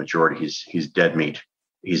come out with a majority, he's dead meat.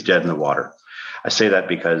 He's dead in the water. I say that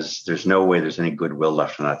because there's no way there's any goodwill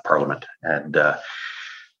left in that Parliament. And,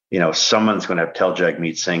 someone's going to have tail-jag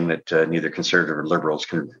meat saying that neither Conservative or Liberals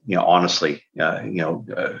can, honestly,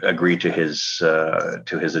 agree to his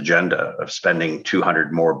agenda of spending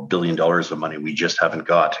 $200 billion of money we just haven't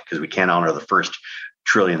got, because we can't honor the first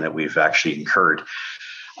trillion that we've actually incurred.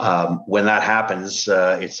 When that happens,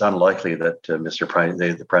 it's unlikely that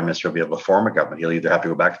the Prime Minister will be able to form a government. He'll either have to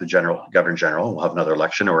go back to the Governor General, and we'll have another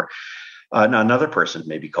election, or another person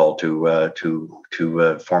may be called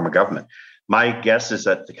to form a government. My guess is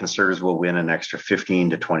that the Conservatives will win an extra 15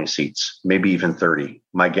 to 20 seats, maybe even 30.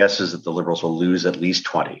 My guess is that the Liberals will lose at least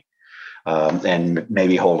 20 and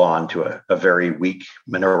maybe hold on to a very weak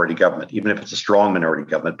minority government, even if it's a strong minority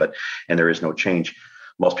government, and there is no change.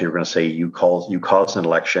 Most people are going to say you caused an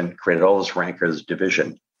election, created all this rancor, this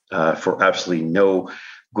division for absolutely no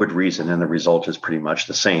good reason, and the result is pretty much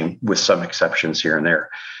the same, with some exceptions here and there.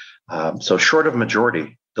 So short of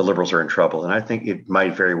majority, the Liberals are in trouble, and I think it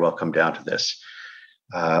might very well come down to this.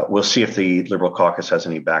 We'll see if the Liberal caucus has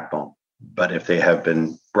any backbone. But if they have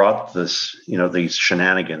been brought this, these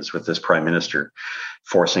shenanigans with this prime minister,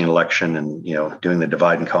 forcing an election and, doing the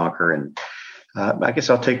divide and conquer. And I guess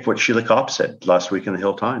I'll take what Sheila Kopp said last week in the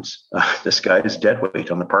Hill Times. This guy is dead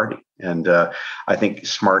weight on the party. And I think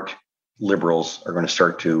smart Liberals are going to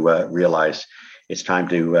start to realize it's time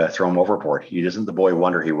to throw him overboard. He isn't the boy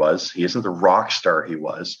wonder he was. He isn't the rock star he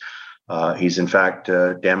was. He's in fact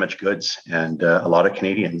damaged goods. And a lot of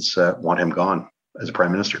Canadians want him gone as a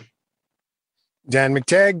prime minister. Dan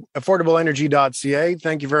McTeague, affordableenergy.ca.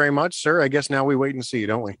 Thank you very much, sir. I guess now we wait and see,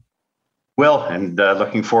 don't we? Well, and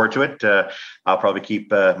looking forward to it. I'll probably keep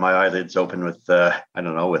my eyelids open with,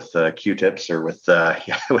 with Q-tips or with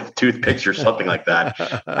toothpicks or something like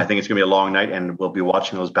that. I think it's going to be a long night, and we'll be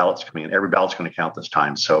watching those ballots coming in. Every ballot's going to count this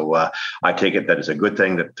time. So I take it that is a good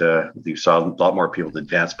thing that you saw a lot more people at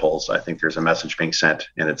advance polls. I think there's a message being sent,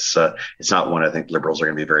 and it's not one I think Liberals are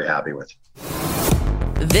going to be very happy with.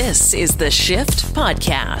 This is the Shift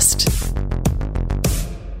Podcast.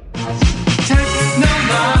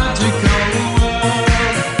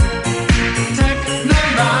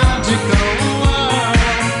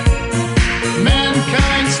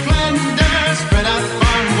 Mankind's splendor spread out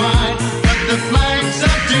far and wide, but the flags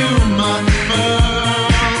of doom unfurl.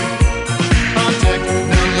 A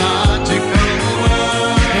technological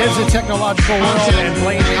world. It's a technological world, and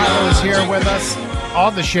Blaine Kyle is here with us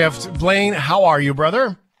on the Shift. Blaine, how are you,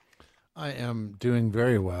 brother? I am doing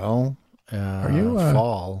very well. Are you?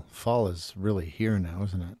 Fall is really here now,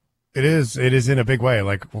 isn't it? It is. It is in a big way.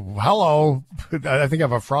 Like, hello. I think I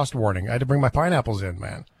have a frost warning. I had to bring my pineapples in,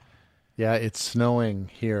 man. Yeah, it's snowing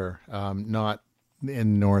here. Not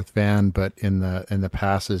in North Van, but in the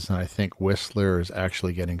passes, and I think Whistler is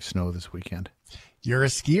actually getting snow this weekend. You're a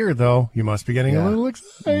skier, though. You must be getting a little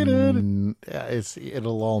excited.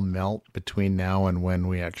 It'll all melt between now and when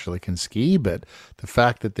we actually can ski, but the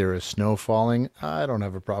fact that there is snow falling, I don't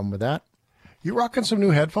have a problem with that. You rocking some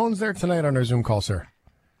new headphones there tonight on our Zoom call, sir?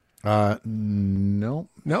 No.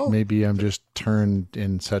 Maybe I'm just turned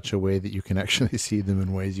in such a way that you can actually see them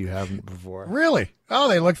in ways you haven't before. Really? Oh,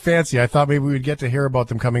 they look fancy. I thought maybe we would get to hear about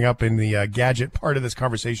them coming up in the gadget part of this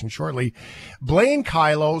conversation shortly. Blaine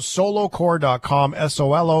Kylo, solocorp.com,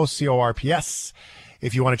 SOLOCORPS.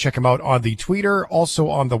 If you want to check him out on the Twitter, also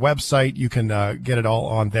on the website, you can get it all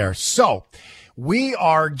on there. So we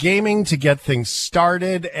are gaming to get things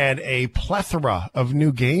started, and a plethora of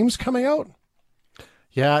new games coming out.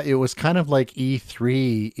 Yeah, it was kind of like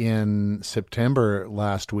E3 in September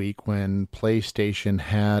last week when PlayStation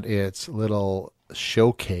had its little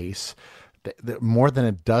showcase. More than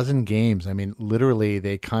a dozen games. I mean, literally,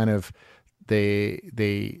 they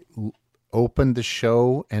opened the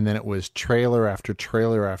show, and then it was trailer after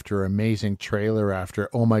trailer after amazing trailer after,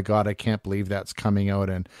 oh my God, I can't believe that's coming out,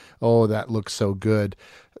 and oh, that looks so good.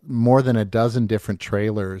 More than a dozen different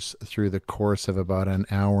trailers through the course of about an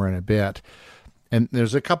hour and a bit. And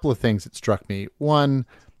there's a couple of things that struck me. One,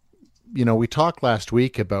 we talked last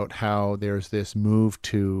week about how there's this move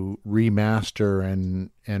to remaster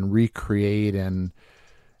and recreate and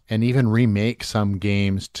even remake some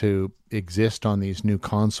games to exist on these new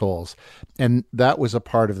consoles. And that was a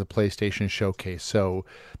part of the PlayStation Showcase. So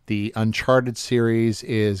the Uncharted series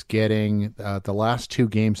is getting the last two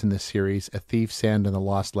games in the series, A Thief's End and The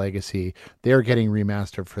Lost Legacy. They're getting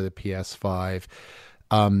remastered for the PS5.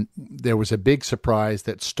 There was a big surprise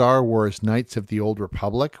that Star Wars Knights of the Old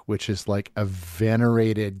Republic, which is like a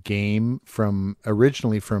venerated game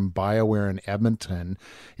originally from BioWare in Edmonton,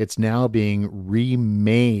 it's now being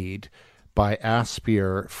remade by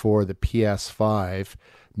Aspyr for the PS5.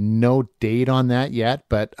 No date on that yet,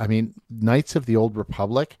 but I mean, Knights of the Old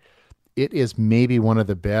Republic, it is maybe one of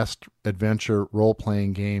the best adventure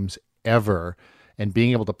role-playing games ever, and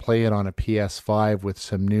being able to play it on a PS5 with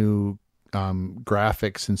some new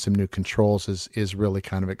graphics and some new controls is really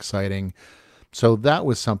kind of exciting. So that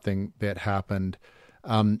was something that happened.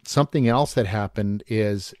 Something else that happened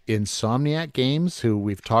is Insomniac Games, who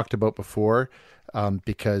we've talked about before,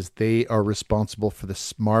 because they are responsible for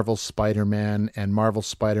the Marvel Spider-Man and Marvel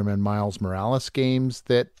Spider-Man Miles Morales games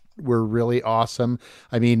that were really awesome.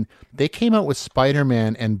 I mean, they came out with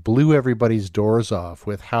Spider-Man and blew everybody's doors off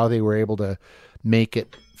with how they were able to make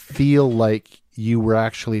it feel like you were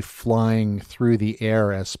actually flying through the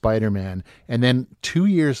air as Spider-Man. And then 2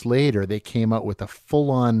 years later, they came out with a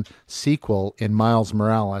full-on sequel in Miles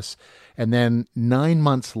Morales. And then 9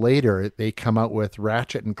 months later, they come out with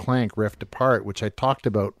Ratchet and Clank Rift Apart, which I talked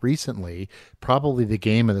about recently, probably the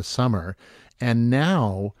game of the summer. And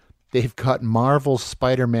now they've got Marvel's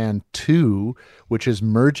Spider-Man 2, which is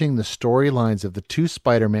merging the storylines of the two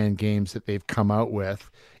Spider-Man games that they've come out with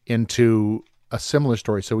into a similar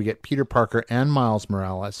story. So we get Peter Parker and Miles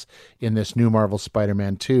Morales in this new Marvel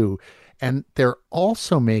Spider-Man 2. And they're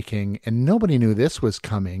also making, and nobody knew this was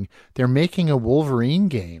coming, they're making a Wolverine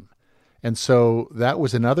game. And so that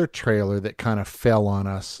was another trailer that kind of fell on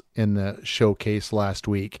us in the showcase last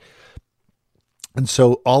week. And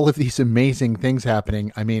so all of these amazing things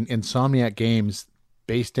happening. I mean, Insomniac Games,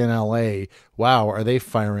 based in LA, wow, are they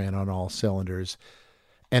firing on all cylinders?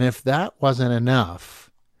 And if that wasn't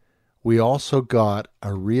enough, we also got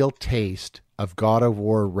a real taste of God of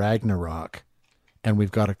War Ragnarok, and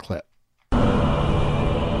we've got a clip.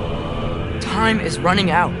 Time is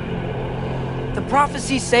running out. The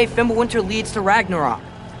prophecies say Fimbulwinter leads to Ragnarok.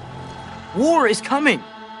 War is coming.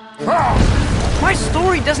 My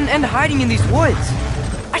story doesn't end hiding in these woods.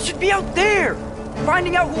 I should be out there,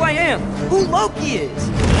 finding out who I am, who Loki is.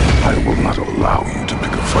 I will not allow you to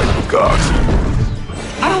pick a fight with gods.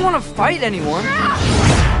 I don't want to fight anyone.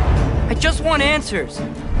 I just want answers.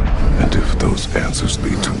 And if those answers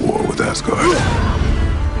lead to war with Asgard?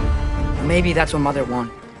 Maybe that's what Mother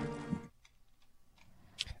wanted.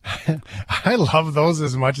 I love those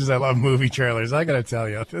as much as I love movie trailers. I got to tell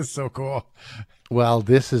you, this is so cool. Well,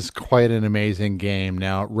 this is quite an amazing game.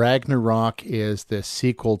 Now, Ragnarok is the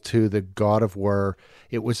sequel to the God of War.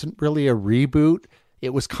 It wasn't really a reboot.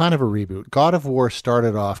 It was kind of a reboot. God of War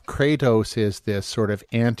started off, Kratos is this sort of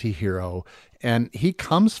anti-hero, and he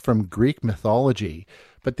comes from Greek mythology.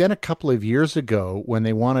 But then a couple of years ago, when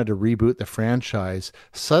they wanted to reboot the franchise,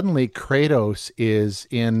 suddenly Kratos is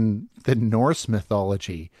in the Norse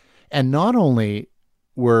mythology. And not only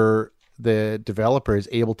were the developers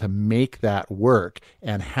able to make that work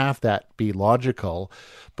and have that be logical,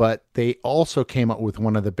 but they also came up with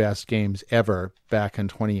one of the best games ever back in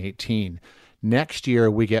 2018. Next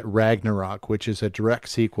year, we get Ragnarok, which is a direct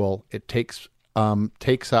sequel. It takes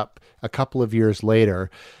up a couple of years later,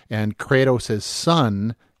 and Kratos'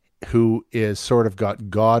 son, who is sort of got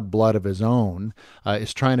god blood of his own,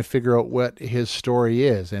 is trying to figure out what his story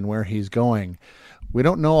is and where he's going. We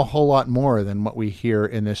don't know a whole lot more than what we hear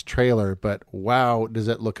in this trailer, but wow, does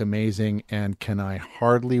it look amazing, and can I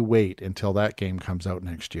hardly wait until that game comes out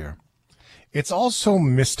next year. It's also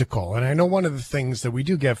mystical. And I know one of the things that we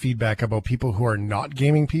do get feedback about people who are not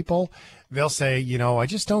gaming people, they'll say, you know, I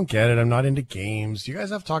just don't get it. I'm not into games. You guys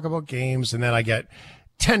have to talk about games. And then I get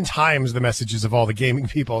 10 times the messages of all the gaming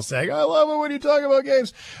people saying, I love it when you talk about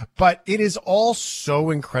games. But it is all so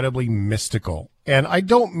incredibly mystical. And I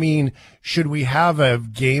don't mean, should we have a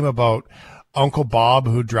game about Uncle Bob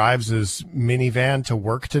who drives his minivan to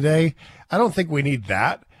work today? I don't think we need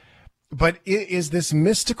that. But is this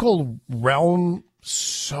mystical realm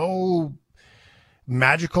so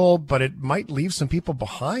magical, but it might leave some people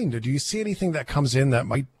behind? Do you see anything that comes in that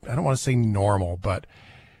might, I don't want to say normal, but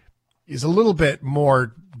is a little bit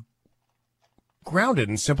more grounded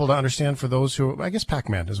and simple to understand for those who, I guess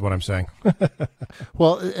Pac-Man is what I'm saying.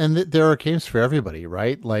 Well, and there are games for everybody,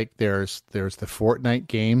 right? Like there's the Fortnite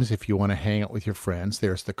games if you want to hang out with your friends.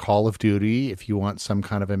 There's the Call of Duty if you want some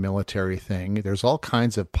kind of a military thing. There's all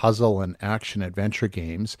kinds of puzzle and action adventure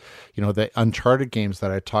games. You know, the Uncharted games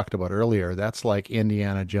that I talked about earlier, that's like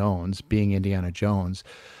Indiana Jones, being Indiana Jones.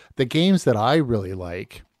 The games that I really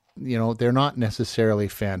like, you know, they're not necessarily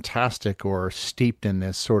fantastic or steeped in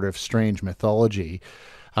this sort of strange mythology.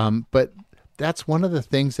 But that's one of the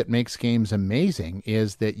things that makes games amazing,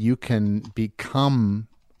 is that you can become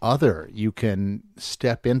other. You can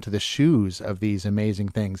step into the shoes of these amazing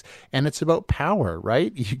things. And it's about power,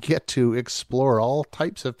 right? You get to explore all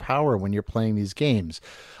types of power when you're playing these games.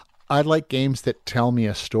 I like games that tell me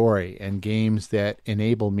a story and games that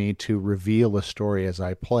enable me to reveal a story as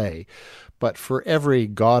I play. But for every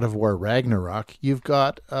God of War Ragnarok, you've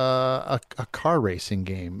got a car racing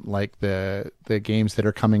game, like the games that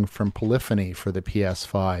are coming from Polyphony for the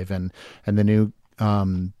PS5 and the new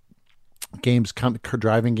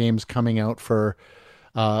driving games coming out for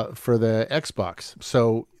the Xbox.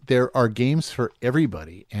 So there are games for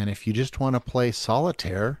everybody. And if you just want to play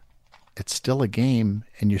solitaire, it's still a game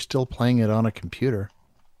and you're still playing it on a computer.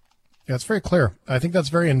 Yeah, it's very clear. I think that's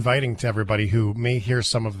very inviting to everybody who may hear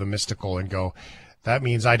some of the mystical and go, that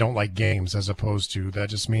means I don't like games, as opposed to that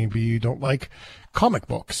just maybe you don't like comic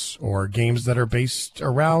books or games that are based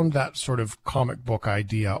around that sort of comic book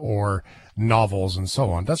idea or novels and so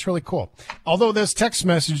on. That's really cool. Although this text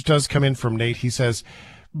message does come in from Nate. He says,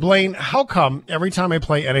 Blaine, how come every time I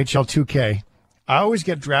play NHL 2K, I always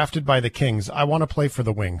get drafted by the Kings? I want to play for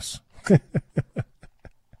the Wings. Do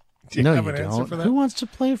you have an answer for that? Who wants to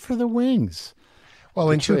play for the Wings? Well,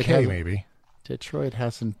 Detroit in 2K maybe. Detroit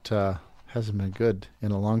hasn't been good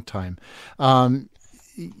in a long time.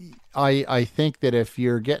 I think that if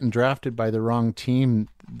you're getting drafted by the wrong team,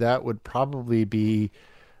 that would probably be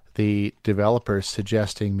the developers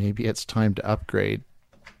suggesting maybe it's time to upgrade.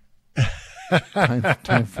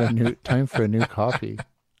 time for a new copy.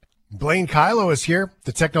 Blaine Kylo is here,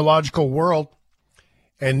 the technological world,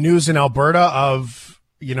 and news in Alberta of,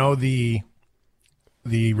 the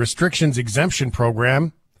restrictions exemption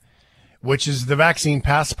program, which is the vaccine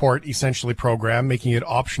passport essentially program, making it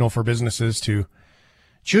optional for businesses to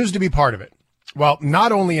choose to be part of it. Well,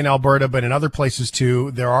 not only in Alberta, but in other places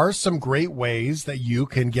too, there are some great ways that you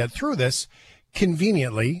can get through this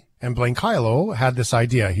conveniently. And Blaine Kylo had this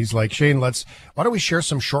idea. He's like, Shane, why don't we share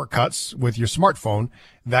some shortcuts with your smartphone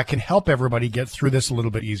that can help everybody get through this a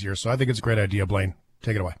little bit easier. So I think it's a great idea, Blaine.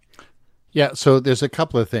 Take it away. Yeah, so there's a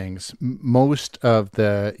couple of things. Most of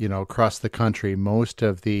the, across the country, most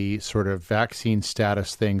of the sort of vaccine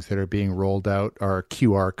status things that are being rolled out are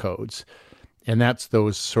QR codes. And that's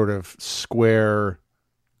those sort of square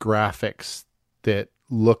graphics that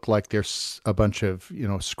look like there's a bunch of,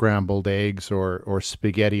 scrambled eggs or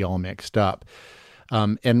spaghetti all mixed up.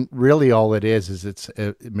 And really all it is it's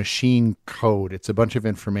a machine code. It's a bunch of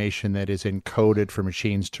information that is encoded for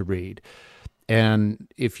machines to read. And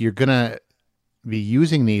if you're going to be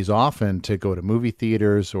using these often to go to movie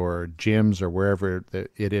theaters or gyms or wherever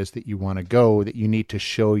it is that you want to go, that you need to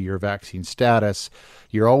show your vaccine status,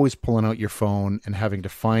 you're always pulling out your phone and having to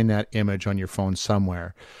find that image on your phone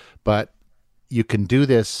somewhere. But you can do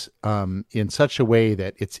this in such a way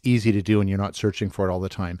that it's easy to do and you're not searching for it all the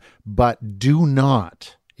time. But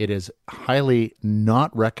it is highly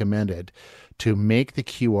not recommended to make the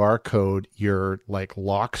QR code your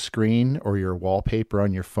lock screen or your wallpaper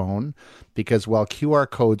on your phone, because while QR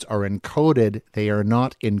codes are encoded, they are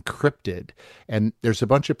not encrypted. And there's a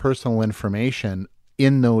bunch of personal information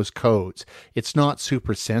in those codes. It's not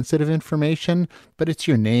super sensitive information, but it's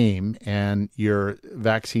your name and your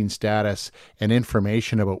vaccine status and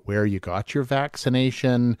information about where you got your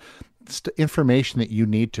vaccination, information that you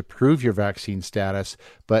need to prove your vaccine status,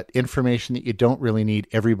 but information that you don't really need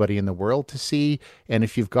everybody in the world to see. And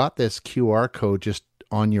if you've got this QR code just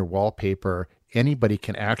on your wallpaper, anybody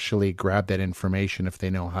can actually grab that information if they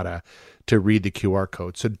know how to read the QR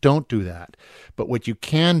code. So don't do that. But what you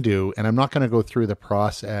can do, and I'm not going to go through the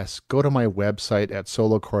process, go to my website at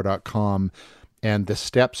solocore.com, and the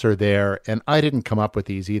steps are there. And I didn't come up with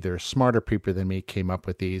these either. Smarter people than me came up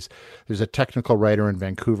with these. There's a technical writer in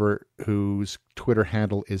Vancouver whose Twitter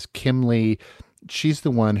handle is Kimley. She's the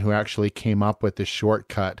one who actually came up with the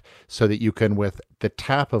shortcut so that you can, with the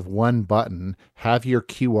tap of one button, have your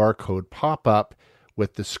QR code pop up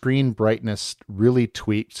with the screen brightness really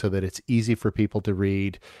tweaked so that it's easy for people to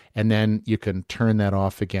read. And then you can turn that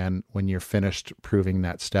off again when you're finished proving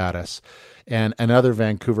that status. And another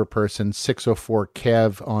Vancouver person, 604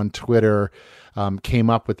 Kev on Twitter, came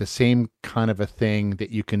up with the same kind of a thing that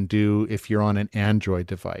you can do if you're on an Android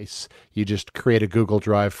device. You just create a Google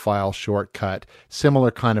Drive file shortcut,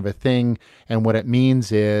 similar kind of a thing. And what it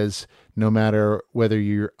means is no matter whether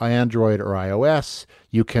you're Android or iOS,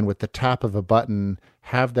 you can, with the tap of a button,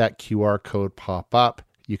 have that QR code pop up.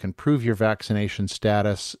 You can prove your vaccination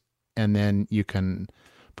status, and then you can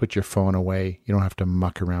put your phone away. You don't have to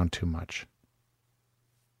muck around too much.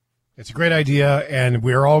 It's a great idea, and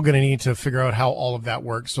we're all going to need to figure out how all of that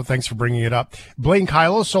works. So thanks for bringing it up. Blaine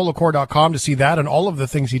Kylo, solocore.com to see that and all of the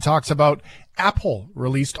things he talks about. Apple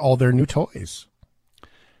released all their new toys.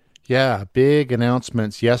 Yeah, big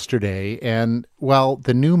announcements yesterday. And while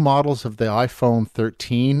the new models of the iPhone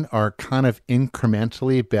 13 are kind of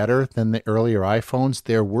incrementally better than the earlier iPhones,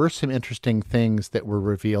 there were some interesting things that were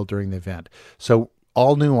revealed during the event. So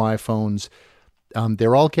all new iPhones,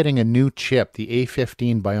 they're all getting a new chip, the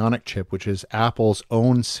A15 Bionic chip, which is Apple's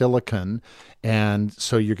own silicon. And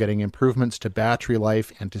so you're getting improvements to battery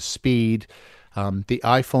life and to speed. The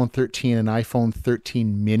iPhone 13 and iPhone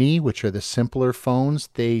 13 mini, which are the simpler phones,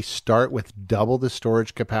 they start with double the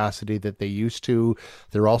storage capacity that they used to.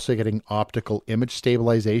 They're also getting optical image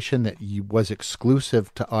stabilization that was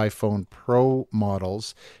exclusive to iPhone Pro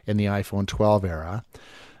models in the iPhone 12 era.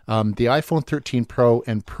 The iPhone 13 Pro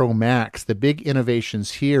and Pro Max, the big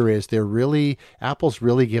innovations here is Apple's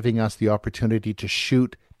really giving us the opportunity to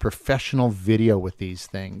shoot professional video with these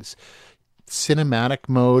things. Cinematic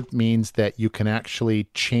mode means that you can actually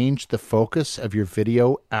change the focus of your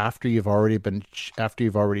video after you've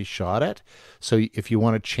already shot it. So if you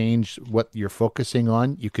want to change what you're focusing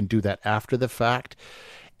on, you can do that after the fact.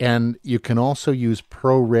 And you can also use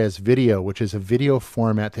ProRes video, which is a video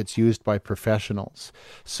format that's used by professionals.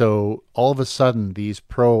 So all of a sudden, these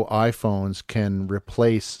Pro iPhones can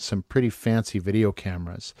replace some pretty fancy video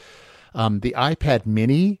cameras. The iPad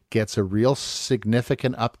mini gets a real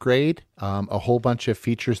significant upgrade. A whole bunch of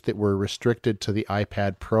features that were restricted to the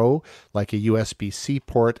iPad Pro, like a USB-C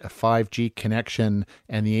port, a 5G connection,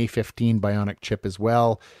 and the A15 Bionic chip as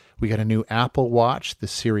well. We got a new Apple Watch, the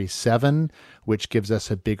Series 7, which gives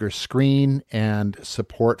us a bigger screen and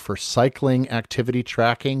support for cycling activity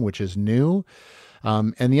tracking, which is new.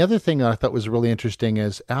 And the other thing that I thought was really interesting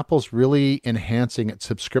is Apple's really enhancing its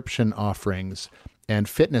subscription offerings. And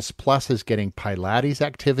Fitness Plus is getting Pilates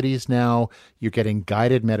activities now. You're getting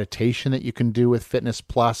guided meditation that you can do with Fitness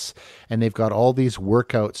Plus. And they've got all these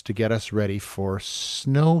workouts to get us ready for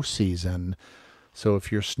snow season. So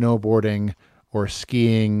if you're snowboarding or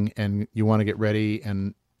skiing and you want to get ready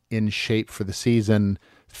and in shape for the season,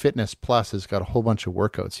 Fitness Plus has got a whole bunch of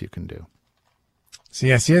workouts you can do.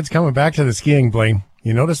 See, I see it's coming back to the skiing, Blaine.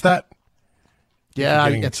 You notice that? Yeah,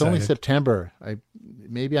 it's only September.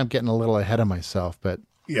 Maybe I'm getting a little ahead of myself, but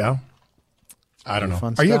yeah, I don't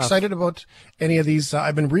know. Are you excited about any of these?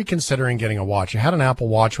 I've been reconsidering getting a watch. I had an Apple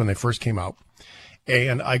Watch when they first came out,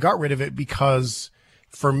 and I got rid of it because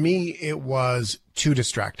for me it was too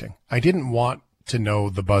distracting. I didn't want to know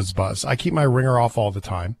the buzz. I keep my ringer off all the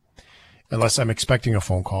time, unless I'm expecting a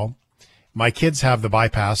phone call. My kids have the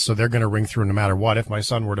bypass, so they're going to ring through no matter what. If my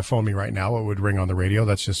son were to phone me right now, it would ring on the radio.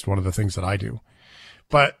 That's just one of the things that I do.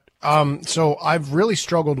 But so I've really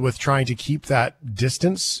struggled with trying to keep that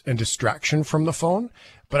distance and distraction from the phone.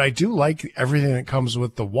 But I do like everything that comes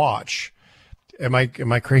with the watch. Am I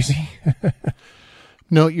crazy?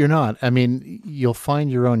 No, you're not. I mean, you'll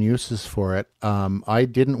find your own uses for it. I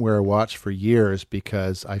didn't wear a watch for years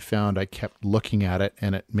because I found I kept looking at it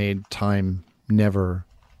and it made time never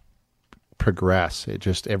progress. It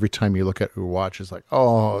just, every time you look at your watch, it's like,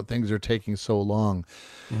 oh, things are taking so long.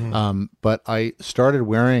 Mm-hmm. But I started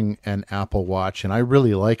wearing an Apple Watch, and I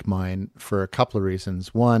really like mine for a couple of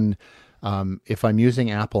reasons. One, if I'm using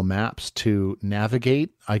Apple Maps to navigate,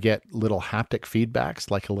 I get little haptic feedbacks,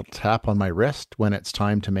 like a little tap on my wrist when it's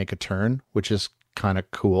time to make a turn, which is kind of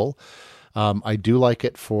cool. I do like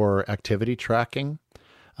it for activity tracking.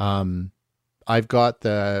 I've got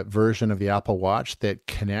the version of the Apple Watch that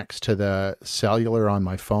connects to the cellular on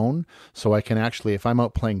my phone. So I can actually, if I'm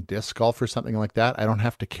out playing disc golf or something like that, I don't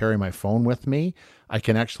have to carry my phone with me. I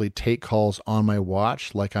can actually take calls on my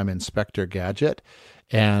watch like I'm Inspector Gadget.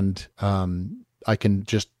 And I can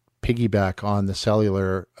just piggyback on the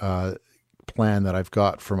cellular plan that I've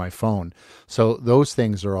got for my phone. So those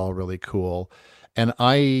things are all really cool. And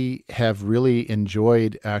I have really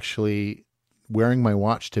enjoyed actually wearing my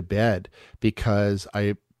watch to bed because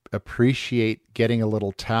I appreciate getting a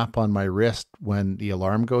little tap on my wrist when the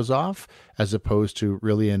alarm goes off, as opposed to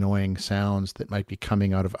really annoying sounds that might be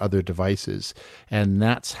coming out of other devices. And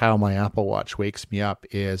that's how my Apple Watch wakes me up,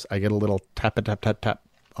 is I get a little tap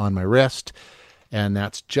on my wrist, and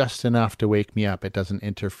that's just enough to wake me up. It doesn't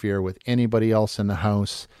interfere with anybody else in the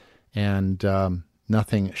house, and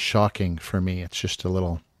nothing shocking for me. It's just a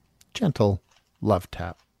little gentle love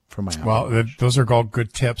tap for my Apple Watch. Those are all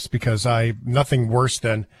good tips, because nothing worse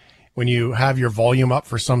than when you have your volume up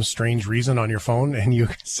for some strange reason on your phone and you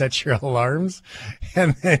set your alarms,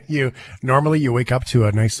 and then you wake up to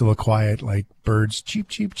a nice little quiet, like birds cheep,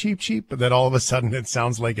 cheep, cheep, cheep. But then all of a sudden it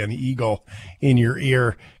sounds like an eagle in your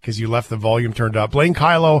ear because you left the volume turned up. Blaine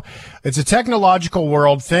Kylo, it's a technological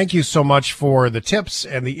world. Thank you so much for the tips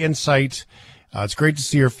and the insight. It's great to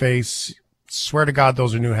see your face. Swear to God,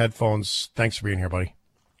 those are new headphones. Thanks for being here, buddy.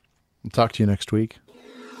 I'll talk to you next week.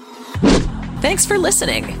 Thanks for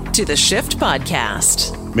listening to the Shift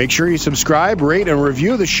Podcast. Make sure you subscribe, rate, and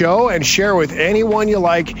review the show, and share with anyone you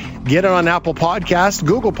like. Get it on Apple Podcasts,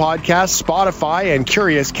 Google Podcasts, Spotify, and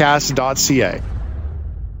CuriousCast.ca.